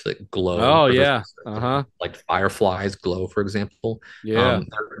jellyfish that glow, Oh or there's yeah. Uh-huh. like fireflies glow, for example. Yeah.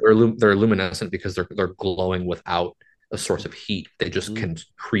 They're luminescent because they're glowing without a source of heat. They just Mm. can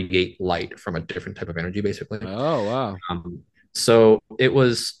create light from a different type of energy, basically. Oh wow. So it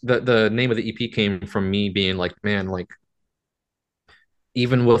was the name of the EP came from me being like, man, like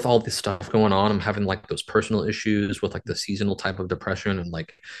even with all this stuff going on, I'm having like those personal issues with like the seasonal type of depression and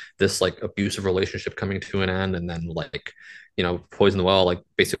like this like abusive relationship coming to an end, and then like poison the well, like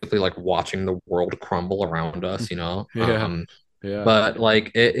basically like watching the world crumble around us, Yeah. Yeah. but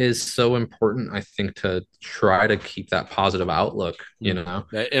like it is so important, I think, to try to keep that positive outlook, Mm.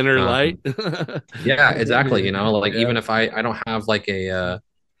 That inner light. um yeah, exactly, like Yeah. even if I don't have like a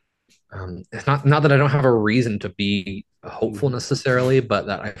it's not that I don't have a reason to be hopeful Mhm. necessarily, but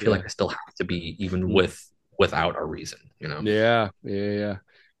that I feel like Yeah. I still have to be even Mm. without a reason. Yeah. Yeah. Yeah.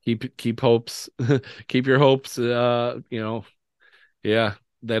 Keep hopes. Keep your hopes. Yeah,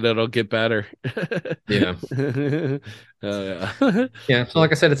 that it'll get better. Yeah. Oh yeah. Yeah. So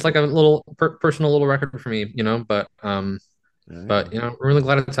like I said, it's like a little personal little record for me, but Yeah. I'm really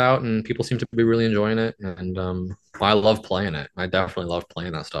glad it's out and people seem to be really enjoying it. And I love playing it. I definitely love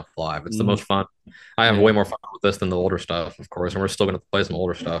playing that stuff live. It's the Mm, most fun. I have way yeah. more fun with this than the older stuff, of course, and we're still gonna play some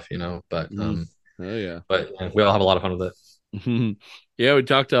older stuff, but Mm, oh yeah. we all have a lot of fun with it. Yeah, we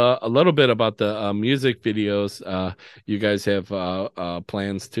talked a little bit about the music videos. You guys have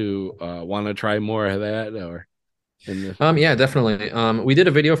plans to want to try more of that, or in the? Yeah, definitely. We did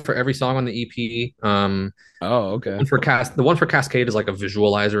a video for every song on the EP. Oh, The okay. one for Cascade is like a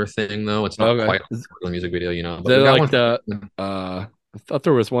visualizer thing, though. It's not Okay. quite a music video, Is but that we got like one. the? I thought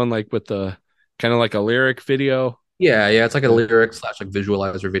there was one like with the kind of like a lyric video. Yeah, yeah, it's like a Yeah. lyric slash like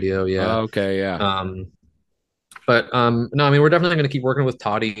visualizer video. Yeah. Okay. Yeah. Um, but no, I mean, we're definitely going to keep working with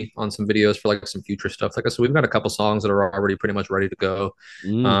Toddy on some videos for like some future stuff. Like I said, we've got a couple songs that are already pretty much ready to go,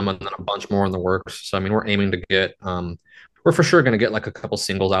 Mm. and then a bunch more in the works. So I mean, we're aiming to get we're for sure going to get like a couple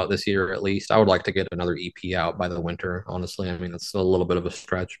singles out this year at least. I would like to get another EP out by the winter. Honestly, I mean, that's a little bit of a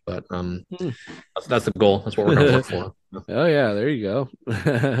stretch, but Mm. that's the goal. That's what we're going to work for. Oh yeah, there you go.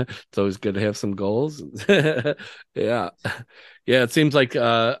 It's always good to have some goals. Yeah. Yeah, it seems like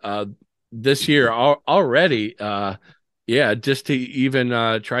this year already yeah, just to even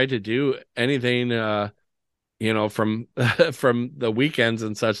try to do anything from from the weekends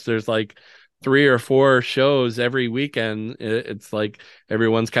and such, there's like 3 or 4 shows every weekend. It's like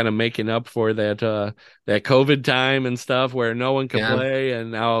everyone's kind of making up for that COVID time and stuff where no one could Yeah, play,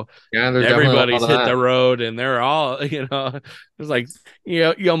 and now yeah, there's definitely a lot everybody's of hit the that. road and they're all it's like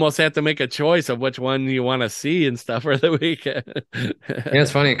you almost have to make a choice of which one you want to see and stuff for the weekend. Yeah,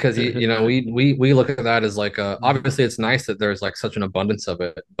 it's funny because we look at that as like obviously it's nice that there's like such an abundance of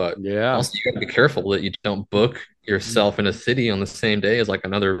it, but Yeah. also you got to be careful that you don't book yourself in a city on the same day as like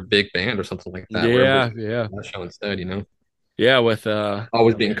another big band or something like that, where everybody's Yeah, yeah. that show instead. Yeah, with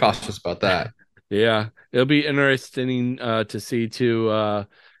Always being cautious about that. yeah, it'll be interesting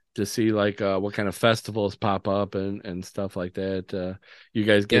to see like what kind of festivals pop up and stuff like that. You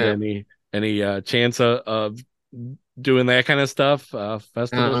guys get Yeah. any chance of doing that kind of stuff?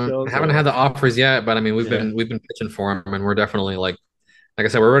 Festival I shows haven't had or the offers yet, but I mean yeah. we've been pitching for them, and we're definitely like I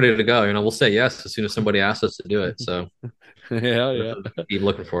said, we're ready to go. We'll say yes as soon as somebody asks us to do it. So Yeah, we're yeah. definitely keep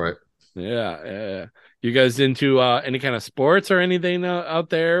looking for it. Yeah, yeah. You guys into any kind of sports or anything out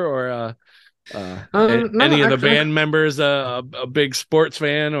there, or No, any of the actually. band members a big sports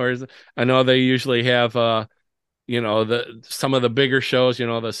fan, or I know they usually have the some of the bigger shows,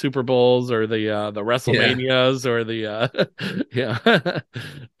 the Super Bowls or the Yeah. WrestleManias or the yeah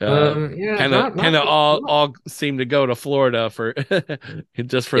Yeah, kind of not all seem to go to Florida for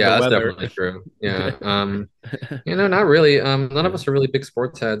just for the Yeah, that's weather. definitely true. Yeah. Not really. None of Yeah, us are really big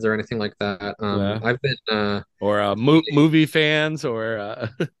sports heads or anything like that. yeah. I've been Or movie fans or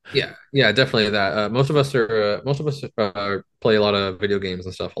yeah, yeah, definitely that. Most of us play a lot of video games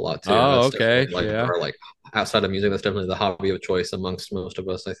and stuff a lot too. oh, That's okay, definitely like yeah. our like outside of music, that's definitely the hobby of choice amongst most of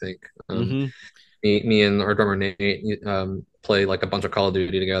us, I think. Hmm. Me and our drummer Nate play like a bunch of Call of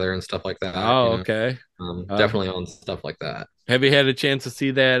Duty together and stuff like that. Oh, okay. Definitely on stuff like that. Have you had a chance to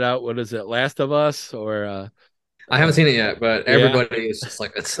see that out? What is it, Last of Us or I haven't seen it yet, but yeah. everybody is just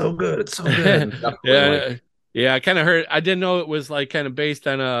like, it's so good, it's so good. And definitely like, Yeah, yeah. I kind of heard. I didn't know it was like kind of based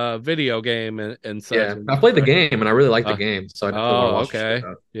on a video game and such. yeah, I played the Right. game and I really like the Uh, game, so I definitely want to oh, watch the okay.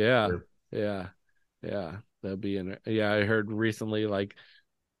 show. Yeah, Yeah. yeah, yeah. That'd be in. Yeah, I heard recently like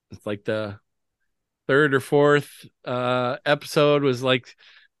it's like the third or fourth episode was like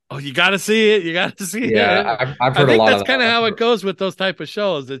Oh, you got to see it. You got to see Yeah, it. I've I heard a think lot that's of kind of that. how it goes with those type of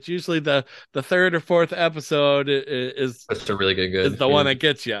shows. It's usually the third or fourth episode That's a really is good. the one Yeah. that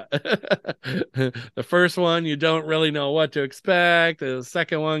gets you. The first one, you don't really know what to expect. The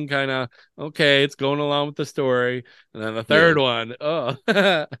second one, kind of okay, it's going along with the story, and then the third Yeah. one, oh,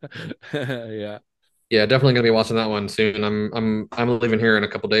 yeah. Yeah, definitely gonna be watching that one soon. I'm leaving here in a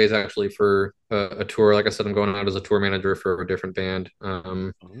couple days actually for a tour. Like I said, I'm going out as a tour manager for a different band.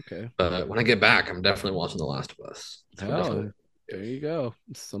 Okay. But when I get back, I'm definitely watching The Last of Us. So Oh, definitely. there you go.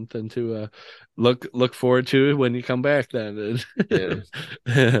 Something to look forward to when you come back then.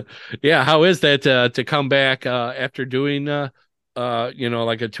 Yeah. Yeah, how is that to come back after doing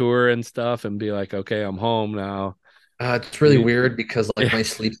like a tour and stuff and be like, okay, I'm home now. It's really weird because like Yeah. my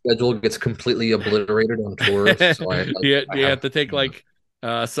sleep schedule gets completely obliterated on tours. So I You have have to take like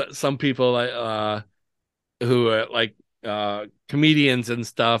some people like who are like comedians and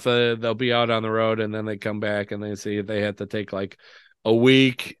stuff, they'll be out on the road and then they come back and they see they have to take like a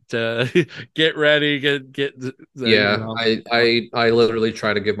week to get ready, get yeah, I literally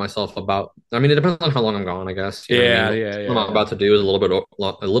try to give myself about. I mean, it depends on how long I'm gone, I guess. You know what I mean? yeah, What yeah, I'm yeah, about to do is a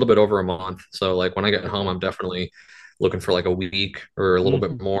little bit over a month. So like when I get home, I'm definitely looking for like a week or a little yeah.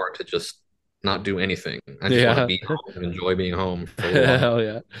 bit more to just not do anything. I just want to Yeah. be home and enjoy being home for a little while. Hell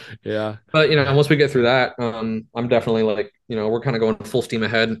yeah. Yeah. But once we get through that, I'm definitely like, we're kind of going full steam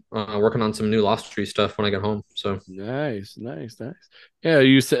ahead, working on some new Lost Tree stuff when I get home. So Nice, nice, nice. Yeah,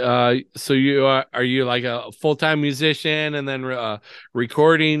 you said so you are you like a full-time musician and then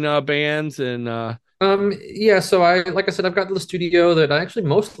recording bands and yeah, so like I said, I've got the studio that I actually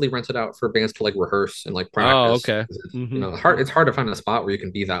mostly rented out for bands to like rehearse and like oh, practice. okay. It's, Hmm. it's hard to find a spot where you can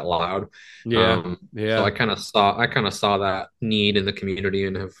be that loud. Yeah. So Yeah. I kind of saw that need in the community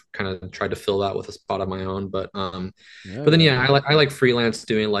and have kind of tried to fill that with a spot of my own. Yeah, but then yeah. yeah, I like freelance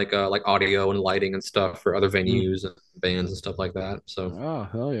doing like audio and lighting and stuff for other Mm. venues and bands and stuff like that. So Oh,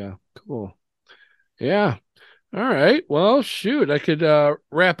 hell yeah. Cool. Yeah. All right. Well, shoot, I could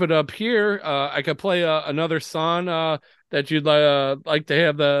wrap it up here. I could play another song that you'd like to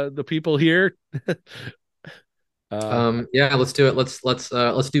have the people hear. uh yeah, let's do it.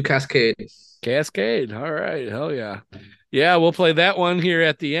 Let's do Cascade. Cascade. All right. Hell yeah. Yeah, we'll play that one here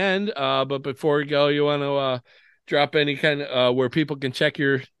at the end. But before we go, you want to drop any kind of where people can check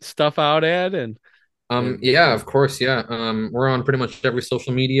your stuff out at and Yeah, of course, yeah. We're on pretty much every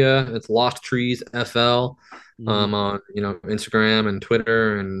social media. It's Lost Trees FL. Mhm. On Instagram and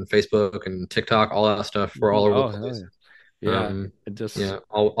Twitter and Facebook and TikTok, all that stuff. We're all Mhm. over Oh, the hell place. yeah. Yeah. Um, It just yeah,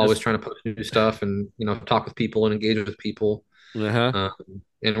 always trying to post new stuff and talk with people and engage with people. uh-huh. Um,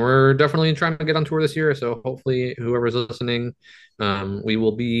 and we're definitely trying to get on tour this year. So hopefully, whoever's listening, we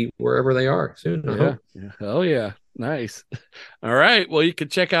will be wherever they are soon. I Yeah. hope. Yeah. Hell yeah. Nice. All right. Well, you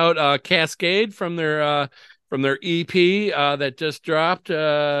could check out Cascade from their EP that just dropped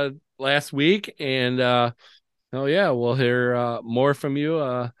last week. And oh yeah, we'll hear more from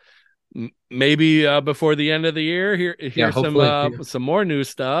you maybe before the end of the year. Yeah, Hear hopefully. Yeah. some more new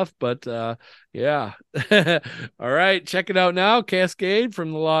stuff, but yeah. All right, check it out now. Cascade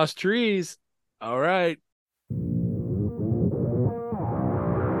from the Lost Trees. All right.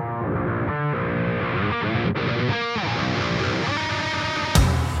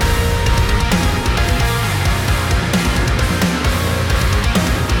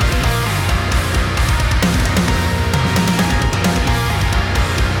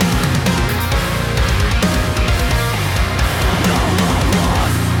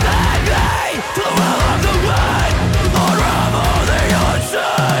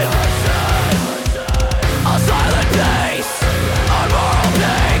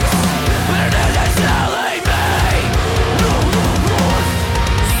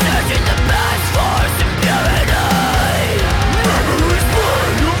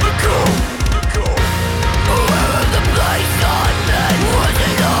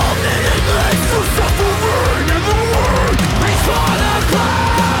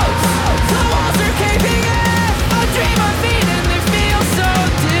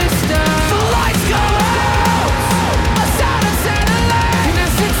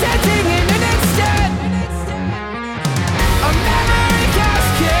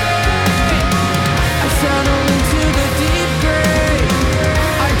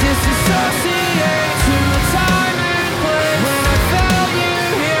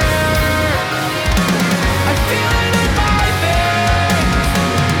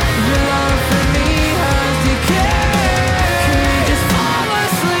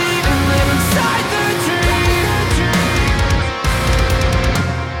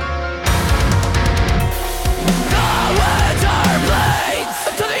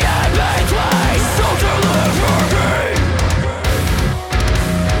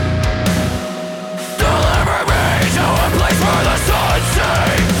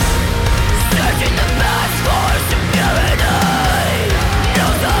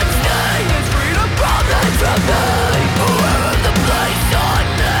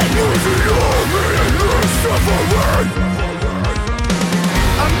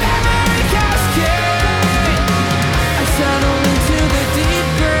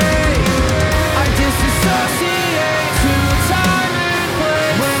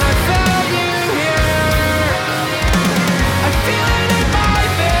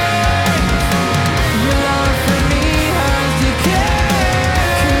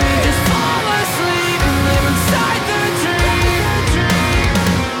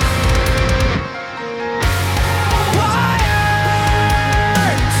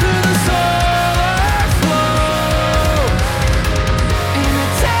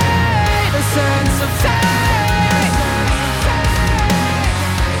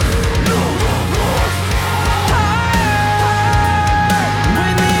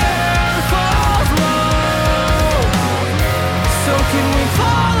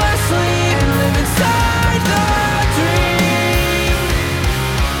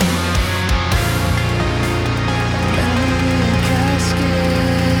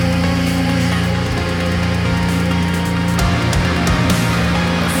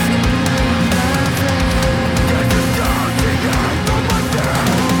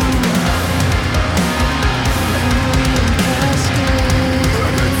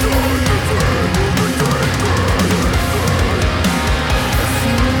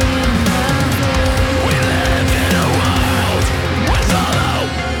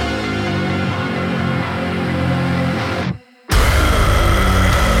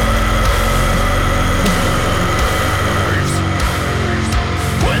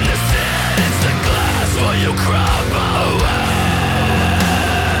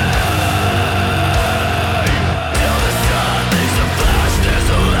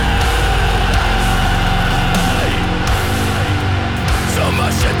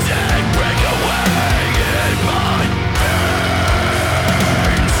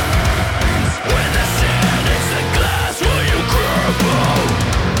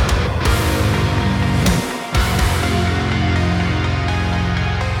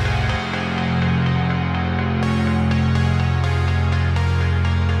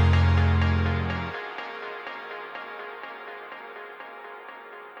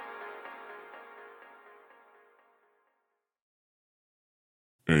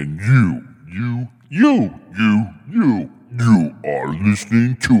 And you are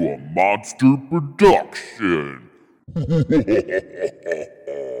listening to a monster production.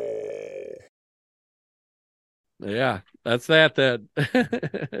 Yeah, that's that then.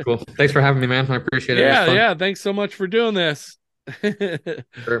 Cool. Thanks for having me, man. I appreciate it. It was Yeah, fun. yeah. Thanks so much for doing this.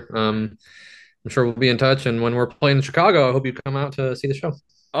 Sure. I'm sure we'll be in touch. And when we're playing in Chicago, I hope you come out to see the show.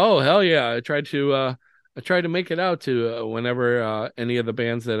 Oh, hell yeah. I tried to make it out to whenever any of the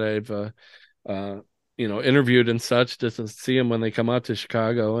bands that I've interviewed and such, just to see them when they come out to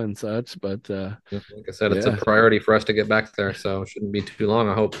Chicago and such. But Like I said, it's a yeah, priority for us to get back there, so it shouldn't be too long,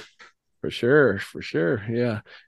 I hope. for sure, for sure. Yeah.